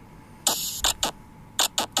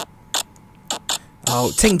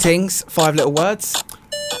 Oh, Ting Tings, 5 little words.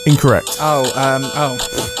 Incorrect. Oh.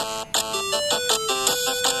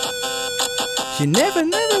 You never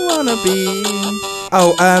wanna be.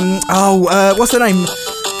 What's her name?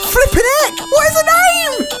 Flippin' heck! What is her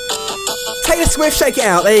name? Taylor Swift, Shake It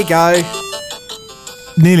Out. There you go.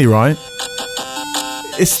 Nearly right.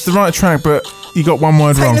 It's the right track, but you got one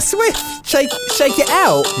word wrong. Taylor Swift, Shake It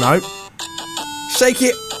Out. No. Shake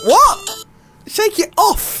it. What? Shake it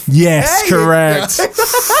off. Yes, correct.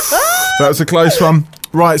 That was a close one.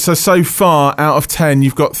 Right, so far out of 10,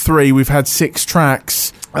 you've got 3. We've had 6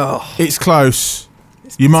 tracks. Oh, it's close.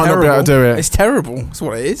 You might not be able to do it. It's terrible. That's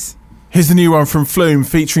what it is. Here's the new one from Flume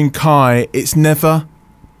featuring Kai. It's Never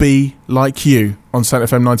Be Like You on Saint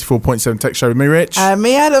FM 94.7 Tech Show with me, Rich. And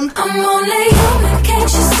me, Adam. I'm only human, can't you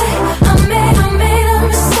see? I made a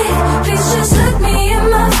mistake. Please just look me in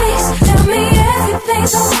my face. Tell me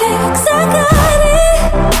everything's okay. 'Cause I got it.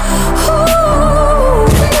 Ooh,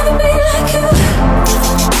 I'll never be like you.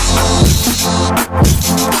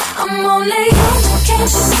 I'm only human, can't you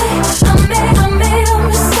see? I made a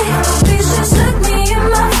mistake. Please just look me in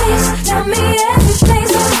my face. Tell me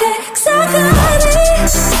everything's okay. 'Cause I got it.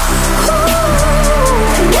 Ooh,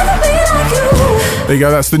 I'll never be like you. There you go,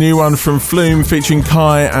 that's the new one from Flume featuring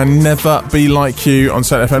Kai and Never Be Like You on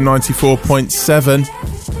Saint FM 94.7.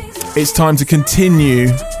 It's time to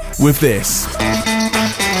continue with this. Retro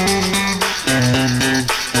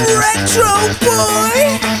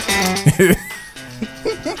boy!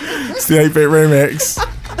 It's the 8-bit remix.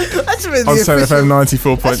 That's been on the Saint FM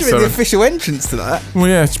 94.7. That's been the official entrance to that. Well,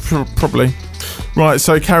 yeah, it's probably. Right,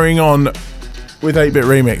 so carrying on with 8-bit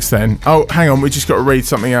remix then. Oh, hang on, we just got to read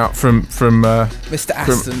something out from Mr.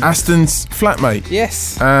 Aston. From Aston's flatmate.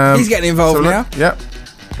 Yes. He's getting involved now. Yep.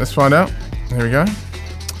 Let's find out. Here we go.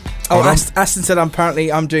 Oh, Aston said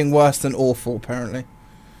I'm doing worse than awful, apparently.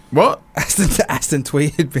 What? Aston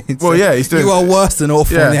tweeted me. Well, yeah, he's doing. You are worse than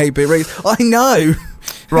awful in the 8-bit remix. I know.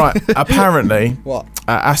 Right, apparently, what?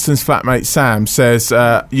 Aston's flatmate Sam says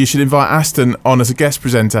you should invite Aston on as a guest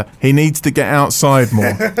presenter. He needs to get outside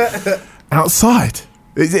more. Outside?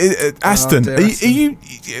 Aston, dear are Aston. you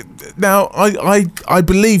now? I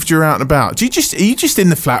believed you're out and about. Are you just in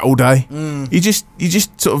the flat all day? You just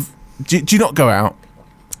sort of. Do you not go out?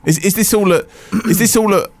 Is this all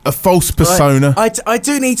a false persona? I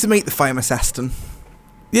do need to meet the famous Aston.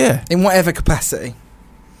 Yeah, in whatever capacity.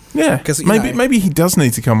 Yeah, because maybe he does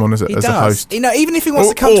need to come on as a host. Even if he wants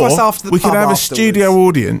to come to us after the we pub could have afterwards. a studio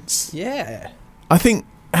audience. Yeah, I think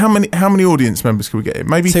how many audience members could we get in?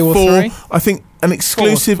 Maybe 2 or 4. 3? I think an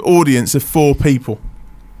exclusive audience of 4 people.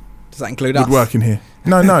 Does that include would us? work in here?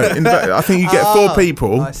 No. In fact, I think you get 4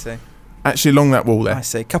 people. I see. Actually, along that wall there. I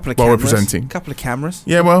see. A couple of while cameras. we're presenting. A couple of cameras.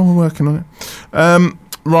 Yeah, well, we're working on it.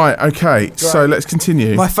 Right, okay. So let's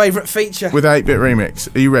continue. My favourite feature with 8-bit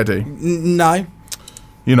remix. Are you ready? No.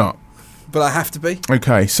 You're not. But I have to be.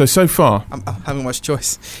 Okay, so far... I'm having much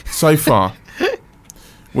choice. So far,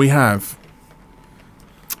 we have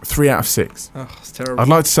 3 out of 6. Oh, it's terrible. I'd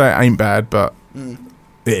like to say it ain't bad, but it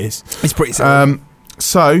is. It's pretty terrible.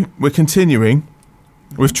 So, we're continuing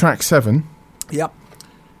with track 7. Yep.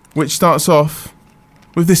 Which starts off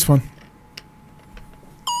with this one.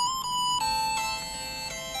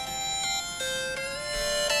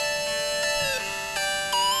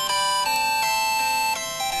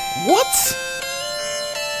 What?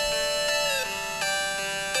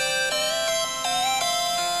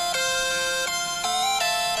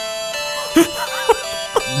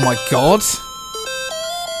 Oh my god.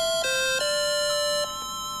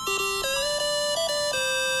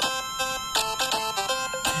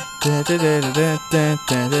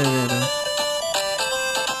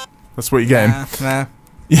 That's what you're getting. Nah.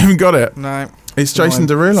 You haven't got it? No. It's Jason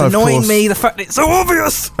Derulo, It's of annoying course. me, the fact that it's so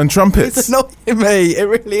obvious. And trumpets. It's annoying me. It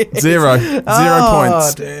really is. 0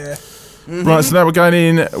 points. Dear. Right, so now we're going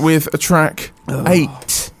in with a track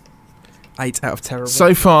 8. 8 out of terrible.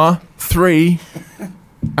 So far, 3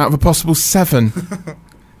 out of a possible 7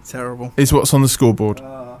 terrible is what's on the scoreboard.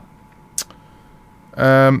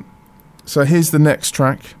 So here's the next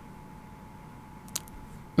track.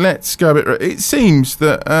 Let's go a bit. It seems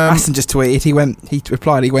that Aston just tweeted. He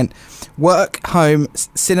replied. He went, work, home,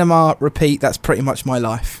 cinema, repeat. That's pretty much my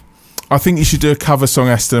life. I think you should do a cover song,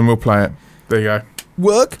 Aston, and we'll play it. There you go.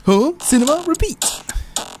 Work, home, cinema, repeat.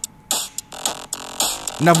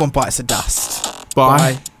 Another one bites the dust.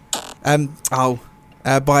 By the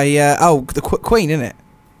Queen, isn't it?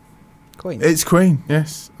 Queen. It's Queen.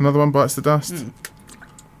 Yes, another one bites the dust.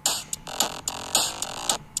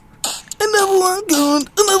 Another one gone.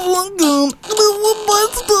 Another one gone. Another one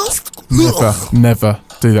bites the dust. Never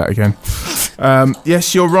do that again.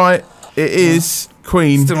 Yes, you're right. It is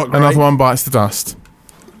Queen. Still not great. Another one bites the dust.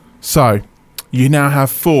 So you now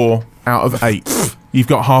have 4 out of 8. You've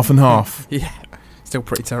got half and half. Yeah, still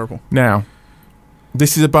pretty terrible. Now,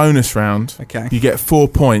 this is a bonus round. Okay. You get 4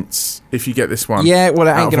 points if you get this one. Yeah, well,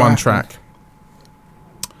 it ain't out of gonna one happen. track.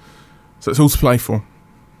 So it's all to play for.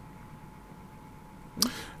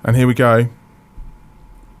 And here we go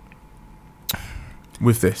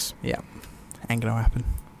with this. Yeah, ain't gonna happen.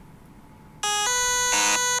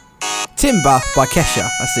 Timber by Kesha.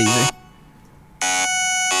 That's easy.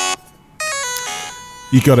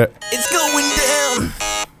 You got it. It's going down.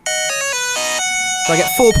 So I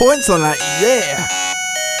get 4 points on that. Yeah.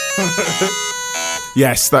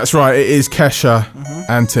 Yes, that's right. It is Kesha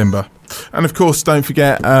and Timber. And of course, don't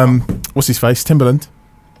forget, what's his face? Timberland.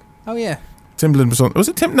 Oh yeah. Timberland was on. Was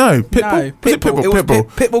it Tim? No, Pitbull. No, Was it Pitbull? It was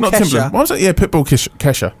Pitbull Not Kesha. Timberland. What was it? Yeah, Pitbull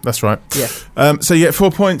Kesha. That's right. Yeah. So you get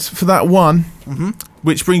 4 points for that one,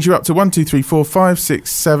 which brings you up to 1, 2, 3, 4, 5,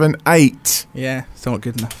 6, 7, 8. Yeah, still not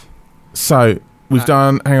good enough. So we've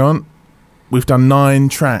done. Hang on. We've done 9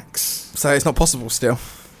 tracks. So it's not possible still.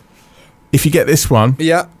 If you get this one,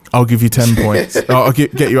 Yeah. I'll give you 10 points. I'll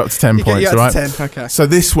get you up to 10 You points. get All right. to 10. Okay. So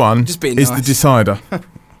this one Just being is nice. the decider.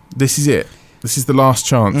 This is it. This is the last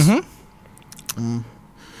chance.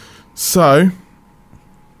 So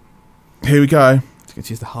here we go Just going to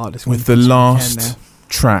choose the hardest one with the last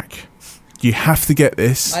track. You have to get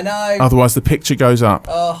this. I know. Otherwise, the picture goes up.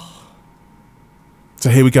 Oh. So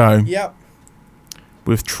here we go Yep.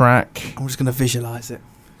 with track I'm just going to visualise it.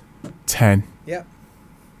 10. Yep.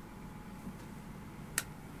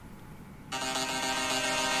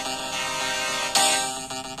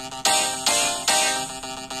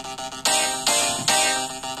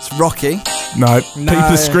 It's Rocky. No, people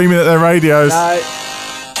are screaming at their radios. No.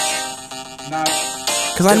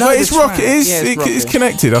 Because I know Wait, it's the Rocky. track. It is, Yeah, it's it's Rocky.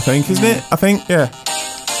 connected, I think, isn't it? I think, yeah.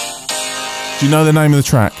 Do you know the name of the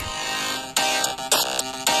track?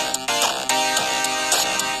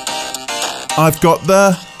 I've got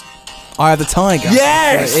the... Eye of the Tiger.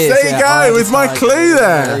 Yes! It is, There you yeah, Eye go, of with the my Tiger. clue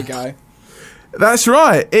there. There you go. That's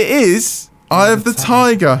right. It is Eye of the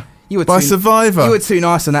Tiger by Survivor. You were too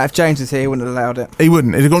nice on that. If James was here, he wouldn't have allowed it. He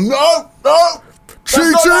wouldn't. He'd have gone, no!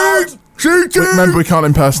 Cheating! Cheating! Remember, we can't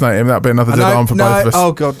impersonate him. That'd be another dead arm for both of us.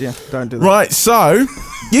 Oh, God, yeah. Don't do that. Right, so,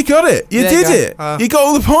 you got it. You There you did go. it. You got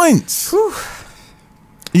all the points.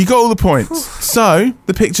 You got all the points. So,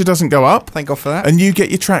 the picture doesn't go up. Thank God for that. And you get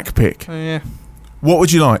your track pick. Yeah. What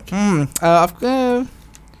would you like? I've got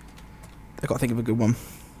to think of a good one.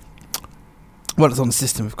 Well, it's on the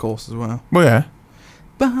system, of course, as well. Well, yeah.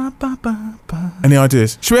 Ba, ba, ba, ba. Any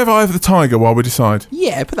ideas? Should we have Eye of the Tiger while we decide?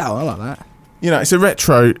 Yeah, put that one. I like that. You know, it's a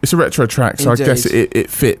retro track, so Indeed. I guess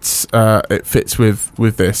it fits. It fits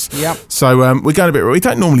with this. Yep. So we're going a bit. We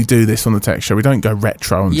don't normally do this on the tech show. We don't go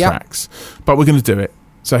retro on Yep. tracks, but we're going to do it.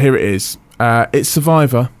 So here it is. It's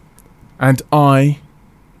Survivor, and Eye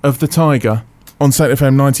of the Tiger on Saint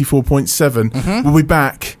FM 94.7. We'll be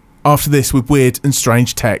back after this with weird and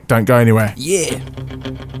strange tech. Don't go anywhere. Yeah.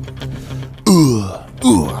 Ooh.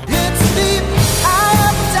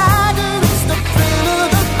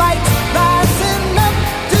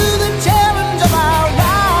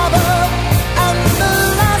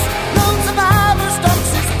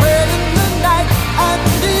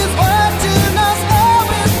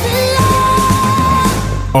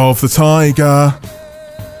 Of the Tiger.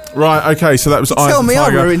 Right, okay, so that was Eye of the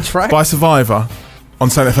Tiger by Survivor on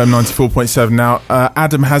Saint FM 94.7. Now,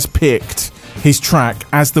 Adam has picked his track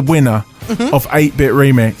as the winner of 8-Bit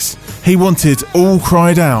Remix. He wanted All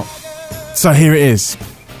Cried Out. So here it is.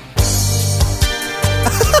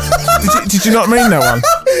 did you not mean that one?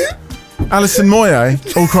 Alison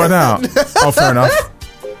Moyet, All Cried Out. Oh, fair enough.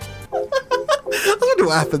 I wonder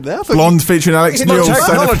what happened there. Blonde featuring Alex Newell. The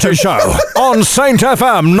Technology Show on Saint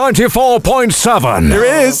FM 94.7. Here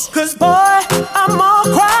it is. 'Cause boy, I'm all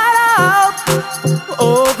cried out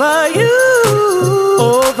over you,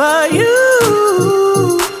 over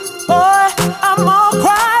you. Boy, I'm all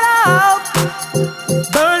cried out,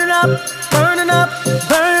 burning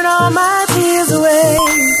all my tears away.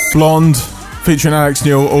 Blonde featuring Alex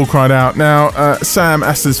Newell, All Cried Out. Now, Sam,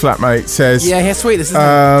 Aston's flatmate, says... Yeah, he's sweet, this isn't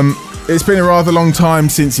it? It's been a rather long time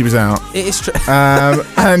since he was out. It is true.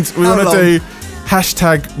 And we want to do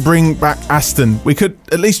hashtag Bring Back Aston. We could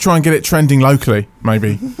at least try and get it trending locally,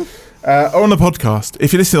 maybe. Or on the podcast.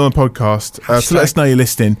 If you're listening on the podcast, to let us know you're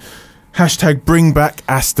listening, hashtag Bring Back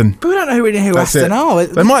Aston. But we don't know who Aston are.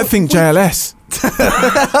 They might think JLS.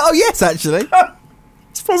 Oh, yes, actually.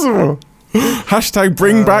 It's possible. Hashtag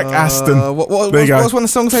Bring Back Aston. There you go. What's one of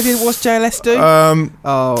the songs they did? What's JLS do?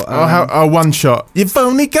 One shot. You've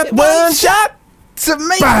only got one shot to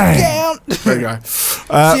make Bang. it count. There you go.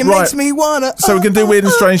 She makes me wanna. So we're going to do Weird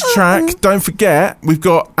and Strange track. Don't forget, we've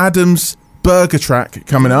got Adam's burger track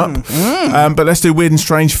coming up. But let's do Weird and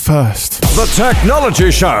Strange first. The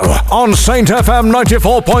Technology Show on Saint FM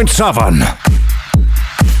 94.7.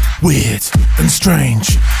 Weird and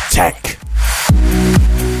Strange tech.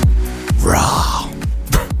 Raw.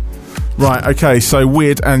 Right, okay, so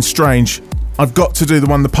Weird and Strange. I've got to do the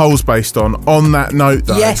one the poll's based on. On that note,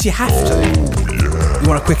 though. Yes, you have to. You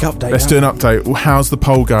want a quick update? Let's do an update. Well, how's the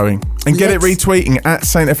poll going? And get it retweeting at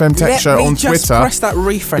Saint FM Tech Show on Twitter. Press that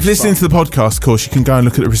refresh. If you're listening to the podcast, of course, you can go and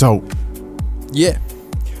look at the result. Yeah.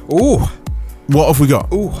 Ooh. What have we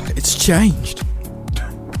got? Ooh, it's changed.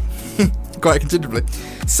 Quite considerably.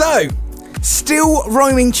 So, still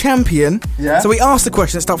roaming champion. Yeah. So we asked the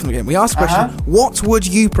question, let's start from the beginning. We asked the question, what would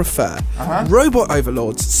you prefer? Robot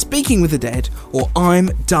overlords, speaking with the dead, or I'm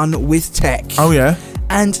done with tech? Oh, yeah.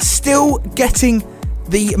 And still getting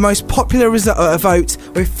the most popular vote,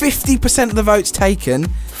 with 50% of the votes taken.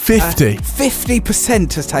 50?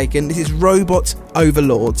 50% has taken. This is robot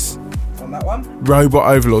overlords. On that one? Robot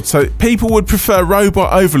overlords. So people would prefer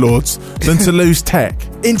robot overlords than to lose tech.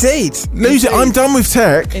 Indeed. Lose it. I'm done with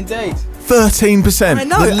tech. Indeed. 13%. I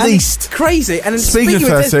know. At least. It's crazy. And Speaking of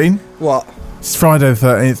 13. What? It's Friday the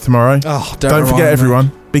 13th tomorrow. Oh, don't forget,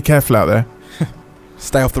 everyone. Be careful out there.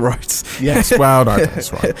 Stay off the roads. Yes, well, no,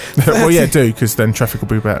 that's right. Well, yeah, do, because then traffic will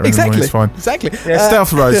be better. Exactly. And it's fine. Exactly. Yeah, stay off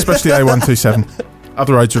the roads, especially A127.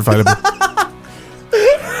 Other roads are available.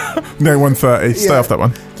 No, 130. Stay off that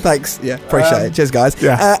one. Thanks. Yeah, appreciate it. Cheers, guys.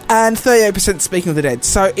 Yeah. And 38% speaking of the dead.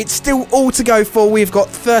 So it's still all to go for. We've got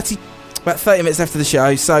about 30 minutes left of the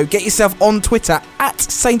show. So get yourself on Twitter at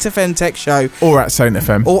Saint FM Tech Show. Or at Saint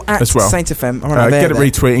FM. Or at as well. Saint FM. Get it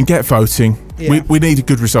retweeting, get voting. Yeah. We need a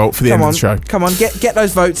good result for the end of the show. Come on, get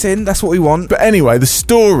those votes in. That's what we want. But anyway, the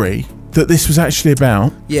story that this was actually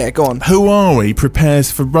about. Yeah, go on. Huawei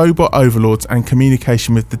prepares for robot overlords and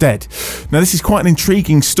communication with the dead. Now, this is quite an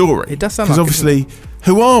intriguing story. It does sound because obviously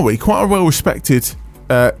Huawei, quite a well-respected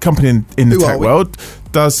company in the tech world,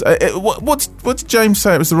 does. What did James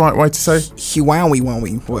say? It was the right way to say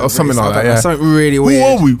Huawei, or something like that. Yeah, something really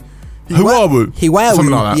weird. Huawei,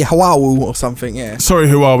 something like that. Yeah, Huawei or something. Yeah. Sorry,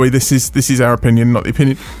 Huawei. This is our opinion, not the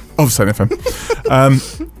opinion of Saint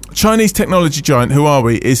FM. Chinese technology giant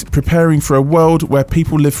Huawei is preparing for a world where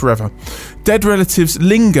people live forever. Dead relatives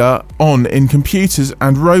linger on in computers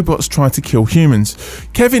and robots try to kill humans.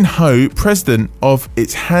 Kevin Ho, president of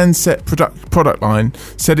its handset product line,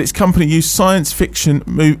 said its company used science fiction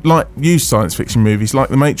movies like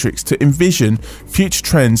The Matrix to envision future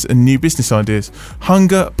trends and new business ideas.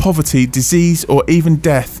 Hunger, poverty, disease, or even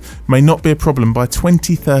death may not be a problem by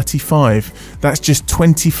 2035. That's just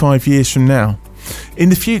 25 years from now. In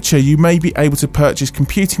the future, you may be able to purchase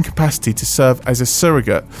computing capacity to serve as a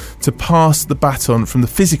surrogate to pass the baton from the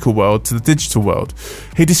physical world to the digital world.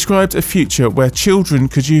 He described a future where children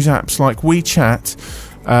could use apps like WeChat.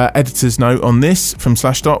 Editor's note on this from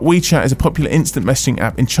Slashdot. WeChat is a popular instant messaging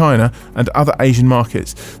app in China and other Asian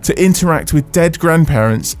markets to interact with dead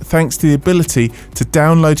grandparents thanks to the ability to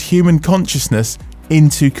download human consciousness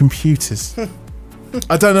into computers.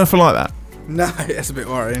 I don't know if I like that. No, that's a bit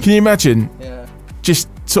worrying. Can you imagine? Yeah. Just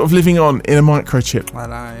sort of living on in a microchip I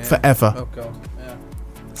know, yeah. forever. Oh god, yeah.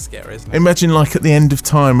 That's scary, isn't it? Imagine like at the end of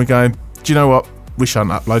time we're going, do you know what? Wish I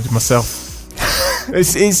hadn't uploaded myself.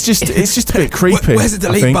 It's just a bit creepy. Where's the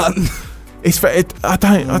delete button? I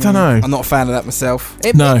don't know. I'm not a fan of that myself.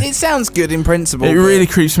 It sounds good in principle. It really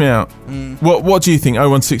creeps me out. What do you think?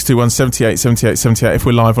 01621 78 78 78. If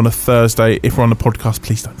we're live on a Thursday, if we're on a podcast,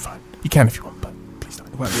 please don't phone. You can if you want, but please don't.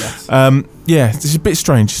 It won't be us. Yeah, it's a bit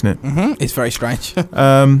strange, isn't it? Mm-hmm. It's very strange.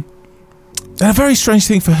 And a very strange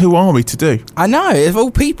thing for Huawei to do. I know, of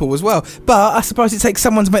all people as well. But I suppose it takes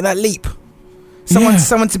someone to make that leap.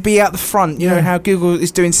 Someone to be out the front. You know how Google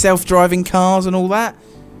is doing self-driving cars and all that.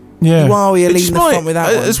 Yeah, Huawei are leading the front with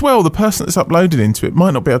that one. As well, the person that's uploaded into it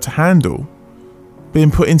might not be able to handle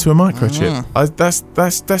being put into a microchip.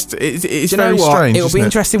 It's very strange. It'll be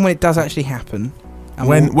interesting when it does actually happen. And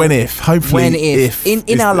hopefully if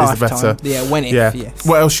in our lifetime. Better. Yeah, when if. Yeah. Yes.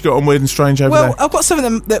 What else you got on Weird and Strange over there? Well, I've got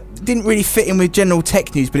something that didn't really fit in with general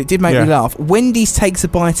tech news, but it did make me laugh. Wendy's takes a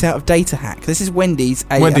bite out of data hack. This is Wendy's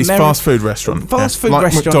fast food restaurant. Fast food like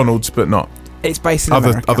restaurant. McDonald's, but not. It's based in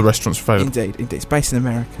America. Other restaurants are available. Indeed. It's based in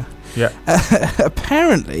America. Yeah.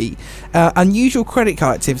 Apparently, unusual credit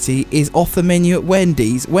card activity is off the menu at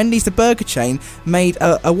Wendy's. Wendy's, the burger chain, made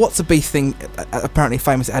a What's a Beef thing, apparently a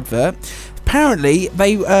famous advert. Apparently,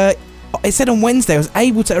 it said on Wednesday, I was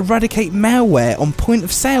able to eradicate malware on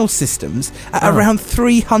point-of-sale systems at around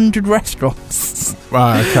 300 restaurants.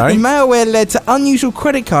 Right, okay. The malware led to unusual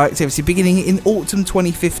credit card activity beginning in autumn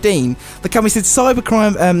 2015. The company said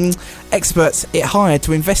cybercrime experts it hired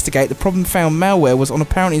to investigate the problem found malware was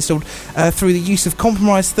apparently installed through the use of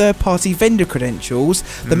compromised third-party vendor credentials.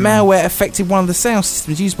 The malware affected one of the sales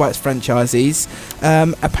systems used by its franchisees.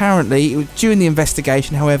 Apparently, during the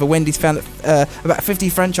investigation, however, Wendy's found that about 50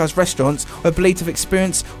 franchise restaurants were believed to have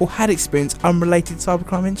experienced or had experienced unrelated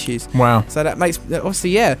cybercrime issues. Wow! So that makes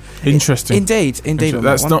obviously, interesting. Indeed.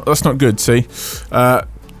 That's not good. See,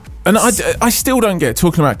 and I still don't get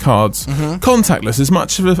talking about cards. Contactless. As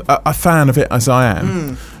much of a fan of it as I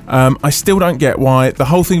am, I still don't get why the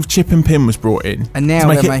whole thing of chip and pin was brought in and now to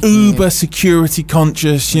make it uber security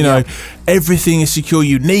conscious. You know, everything is secure.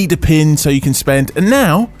 You need a pin so you can spend, and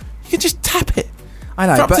now you can just tap it. I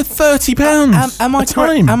know, for up to £30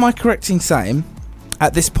 Am I correct in saying,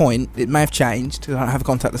 at this point, it may have changed, because I don't have a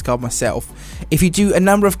contactless card myself, if you do a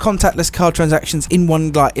number of contactless card transactions in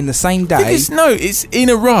the same day... it's in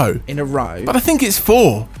a row. In a row. But I think it's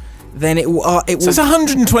 4. Then it will... so it's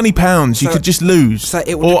 £120 you could just lose. So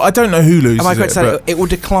I don't know who loses am I correct saying it will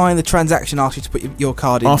decline the transaction after you to put your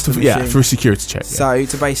card in the machine. For a security check. So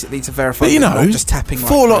to verify but not just tapping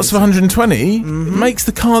 4 lots of 120 makes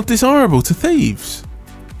the card desirable to thieves.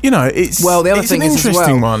 You know, it's the other thing an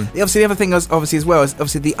interesting one. Obviously, the other thing is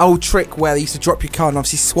the old trick where they used to drop your card and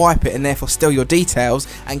obviously swipe it and therefore steal your details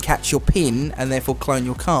and catch your PIN and therefore clone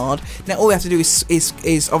your card. Now all they have to do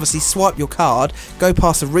is obviously swipe your card, go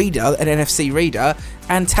past a reader, an NFC reader,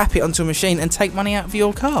 and tap it onto a machine and take money out of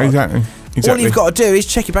your card. Exactly. All you've got to do is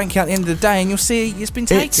check your bank account at the end of the day and you'll see it's been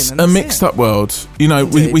taken. It's a mixed up world. You know,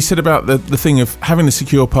 we said about the thing of having a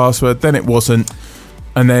secure password, then it wasn't,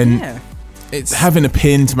 and then it's having a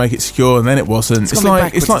PIN to make it secure, and then it wasn't. It's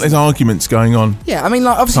like there's arguments going on. Yeah, I mean,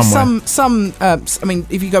 like obviously I mean,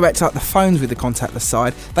 if you go back to like the phones with the contactless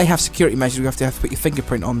side, they have security measures. You have to put your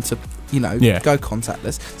fingerprint on to, go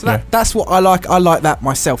contactless. So that's what I like. I like that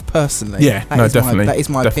myself personally. Yeah, definitely. That is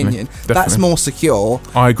my opinion. Definitely. That's more secure.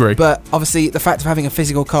 I agree. But obviously, the fact of having a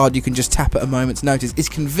physical card you can just tap at a moment's notice is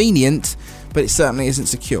convenient, but it certainly isn't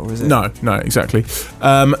secure, is it? No, exactly.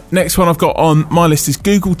 Next one I've got on my list is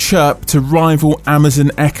Google Chirp to rival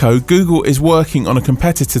Amazon Echo. Google is working on a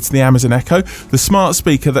competitor to the Amazon Echo, the smart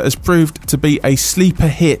speaker that has proved to be a sleeper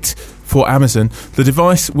hit for Amazon. The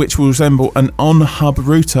device, which will resemble an on-hub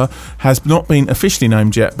router, has not been officially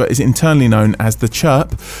named yet, but is internally known as the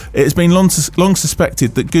Chirp. It has been long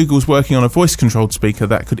suspected that Google's working on a voice-controlled speaker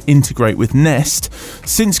that could integrate with Nest.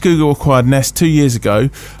 Since Google acquired Nest 2 years ago,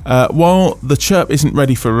 while the Chirp isn't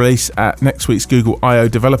ready for release at next week's Google I/O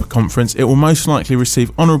Developer Conference, it will most likely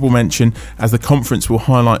receive honourable mention as the conference will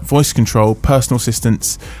highlight voice control, personal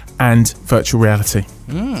assistants, and virtual reality.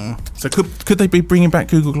 So could they be bringing back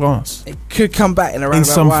Google Glass? It could come back in a roundabout in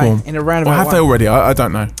some way. form. In a roundabout Or have way. they already? I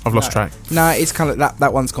don't know. I've lost track. No, it's kind of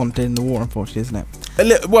that one's gone dead in the water, unfortunately, isn't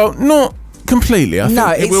it? Well, not completely. I think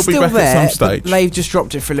it's it will be still back there, at some stage. but they've just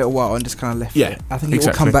dropped it for a little while and just kind of left it. I think it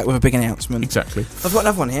will come back with a big announcement. Exactly. I've got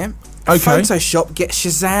another one here. Okay. Photoshop gets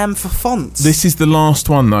Shazam for fonts. This is the last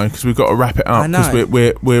one though, because we've got to wrap it up. I know.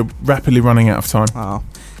 Because we're rapidly running out of time. Oh.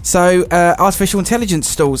 So, artificial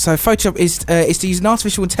intelligence tools. So, Photoshop is to use an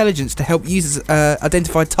artificial intelligence to help users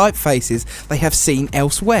identify typefaces they have seen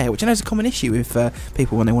elsewhere, which I know is a common issue with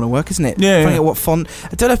people when they want to work, isn't it? Yeah. Finding out what font.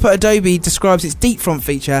 Developer Adobe describes its deep font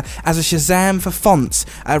feature as a Shazam for fonts,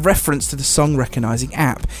 a reference to the song recognising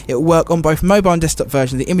app. It will work on both mobile and desktop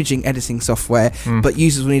versions of the imaging editing software, but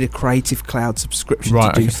users will need a Creative Cloud subscription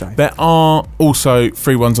to do so. There are also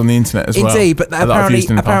free ones on the internet as well. Indeed, but that I've used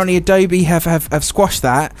in the past. apparently Adobe have squashed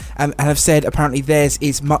that and have said apparently theirs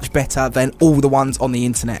is much better than all the ones on the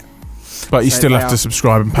internet. But you still have to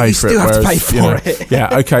subscribe and pay for it. You still have to pay for it.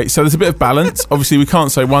 Yeah, okay. So there's a bit of balance. Obviously, we can't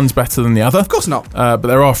say one's better than the other. Of course not. But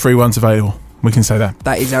there are free ones available. We can say that.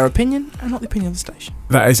 That is our opinion and not the opinion of the station.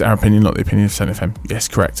 That is our opinion, not the opinion of Sen FM. Yes,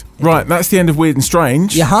 correct. Right, that's the end of Weird and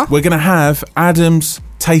Strange. Yeah. We're going to have Adam's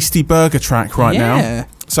Tasty Burger Track now.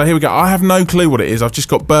 So here we go. I have no clue what it is. I've just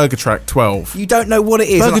got Burger Track 12. You don't know what it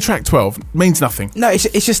is? Burger Track 12 means nothing. No, it's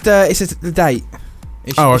just the date.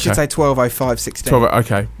 It should say 12:05:16. 12.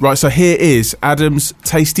 Okay. Right, so here is Adam's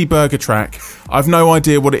Tasty Burger Track. I've no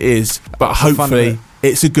idea what it is, but hopefully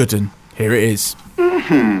it's a good one. Here it is.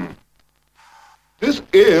 This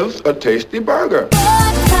is a tasty burger.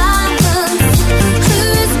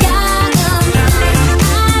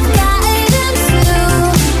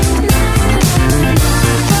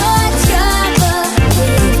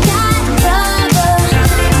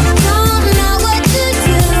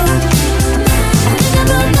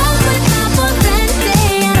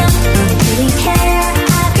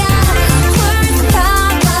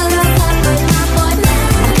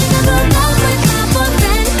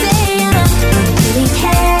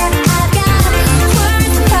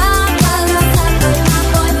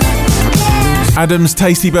 Adam's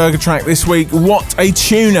Tasty Burger Track this week. What a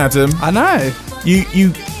tune, Adam! I know. You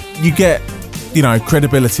get,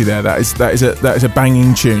 credibility there. That is a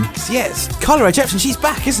banging tune. Yes, Carly Rae Jepsen. She's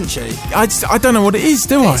back, isn't she? I don't know what it is,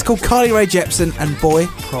 do I? It's called Carly Rae Jepsen and Boy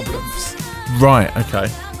Problems. Right. Okay.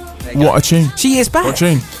 What a tune! She is back. What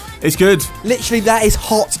a tune! It's good. Literally, that is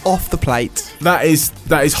hot off the plate. That is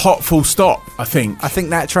hot. Full stop. I think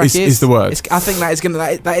that track is the word. I think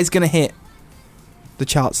that is gonna hit the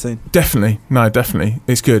charts soon. Definitely.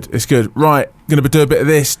 It's good. Right, gonna do a bit of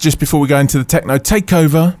this just before we go into the techno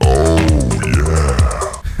takeover.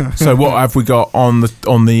 So what have we got on the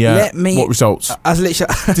what results? I was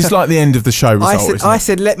literally this is like the end of the show result. I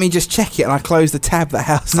said let me just check it, and I closed the tab that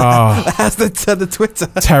has the Twitter.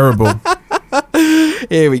 Terrible.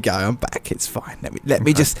 Here we go. I'm back. It's fine. Let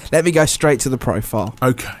me go straight to the profile.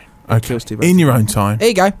 Okay. In your own time. Here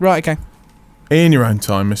you go. Right. Okay. In your own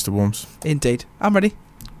time, Mr. Worms. Indeed. I'm ready.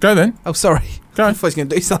 Go then. Oh, sorry. Go. I thought he was going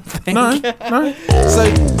to do something. No. So,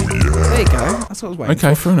 there you go. That's what I was waiting for.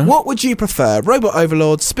 Okay, fair enough. What would you prefer? Robot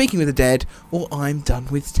Overlords, Speaking with the Dead, or I'm Done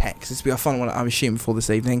with Text? This will be a fun one, I'm assuming, for this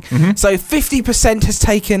evening. Mm-hmm. So, 50% has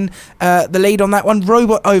taken the lead on that one.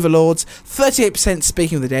 Robot Overlords, 38%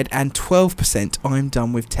 Speaking with the Dead, and 12% I'm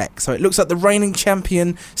Done with Text. So, it looks like the reigning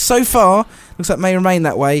champion so far, looks like may remain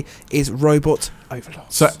that way, is Robot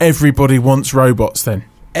Overlords. So, everybody wants robots then?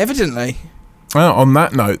 Evidently. Well, on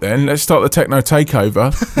that note then, let's start the techno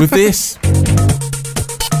takeover with this.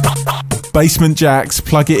 Basement Jacks,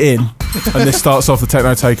 plug it in. And this starts off the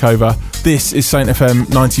techno takeover. This is Saint FM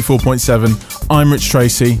 94.7. I'm Rich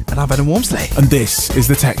Tracy. And I'm Adam Wormsley. And this is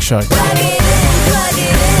the Tech Show.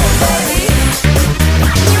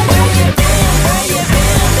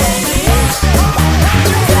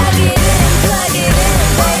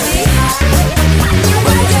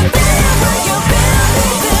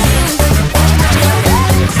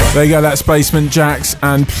 There you go, that's Basement Jacks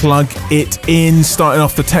and Plug It In. Starting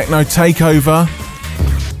off the techno takeover.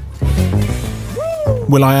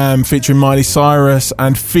 Will I Am featuring Miley Cyrus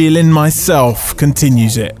and Feeling Myself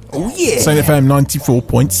continues it. Oh yeah. Saint FM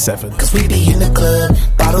 94.7. Cause we be in the club,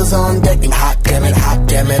 bottles on deck and hot damn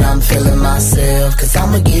it, I'm feeling myself. Cause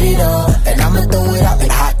I'ma get it on, and I'ma throw it up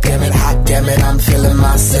and hot damn it, I'm feeling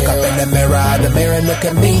myself. Look up in the mirror look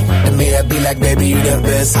at me. The mirror be like, baby, you the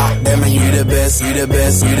best. Hot damn it, you the best, you the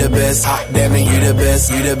best, you the best. Hot damn it, you the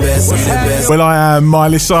best, you the best, you the best. Will I Am,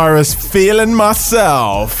 Miley Cyrus, Feeling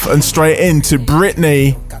Myself. And straight into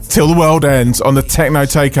Britney, Till the World Ends on the Techno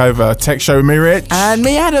Takeover. Tech Show with me, Rich. And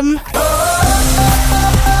me, Adam.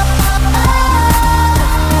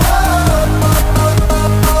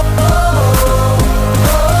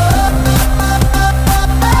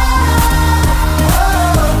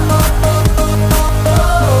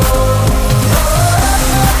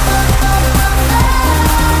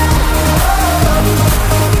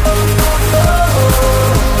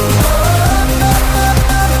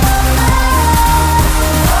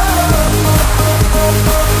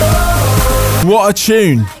 what a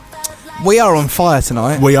tune. We are on fire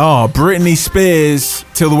tonight. We are. Britney Spears,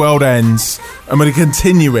 Till the World Ends. I'm going to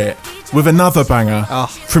continue it with another banger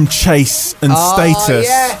from Chase and Status.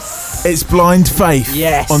 Yes. It's Blind Faith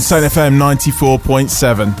on Saint FM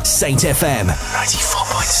 94.7. Saint FM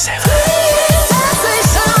 94.7.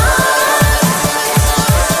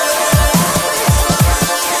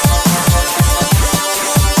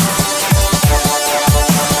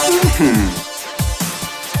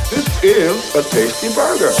 This is a tasty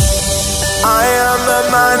burger. I am the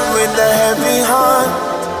man with the heavy heart,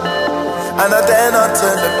 and I dare not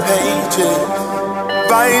turn the pages,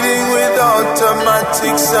 fighting with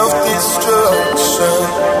automatic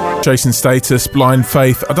self-destruction. Jason Status, Blind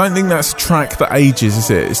Faith. I don't think that's a track that ages, is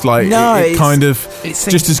it? It's like it kind of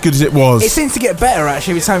just as good as it was. It seems to get better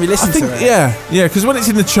actually every time you listen to it. Yeah, because when it's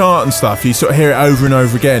in the chart and stuff, you sort of hear it over and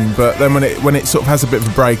over again. But then when it sort of has a bit of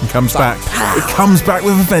a break and comes back, it comes back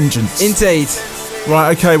with a vengeance. Indeed.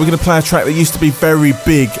 Right, okay, we're going to play a track that used to be very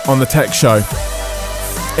big on the tech show.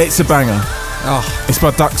 It's a banger. It's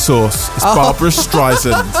by Duck Sauce. It's Barbara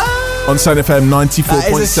Streisand on Saint FM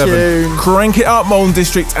 94.7. Crank it up, Malden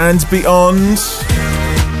District and beyond.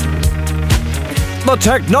 The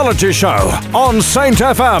Technology Show on Saint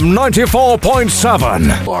FM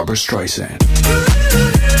 94.7. Barbara Streisand.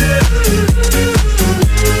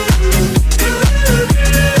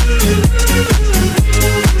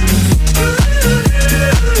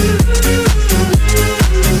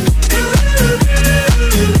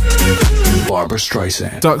 Barbara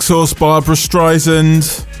Streisand. Duck Sauce, Barbara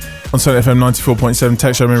Streisand on Saint FM 94.7.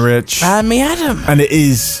 Tech Show, me Rich. And me Adam. And it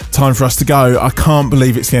is time for us to go. I can't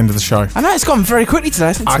believe it's the end of the show. I know, it's gone very quickly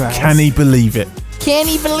today. I can't believe it. Can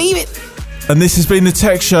you believe it? And this has been the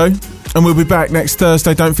Tech Show, and we'll be back next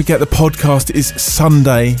Thursday. Don't forget the podcast is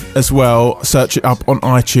Sunday as well. Search it up on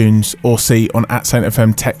iTunes or see on @Saint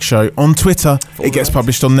FM Tech Show on Twitter. It gets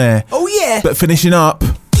published on there. Oh yeah. But finishing up,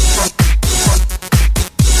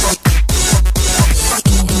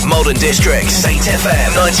 Malden District, Saint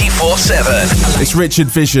FM 94.7. it's Richard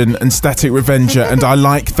Vision and Static Revenger, and I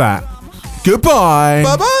like that. Goodbye.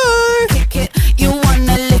 Bye bye.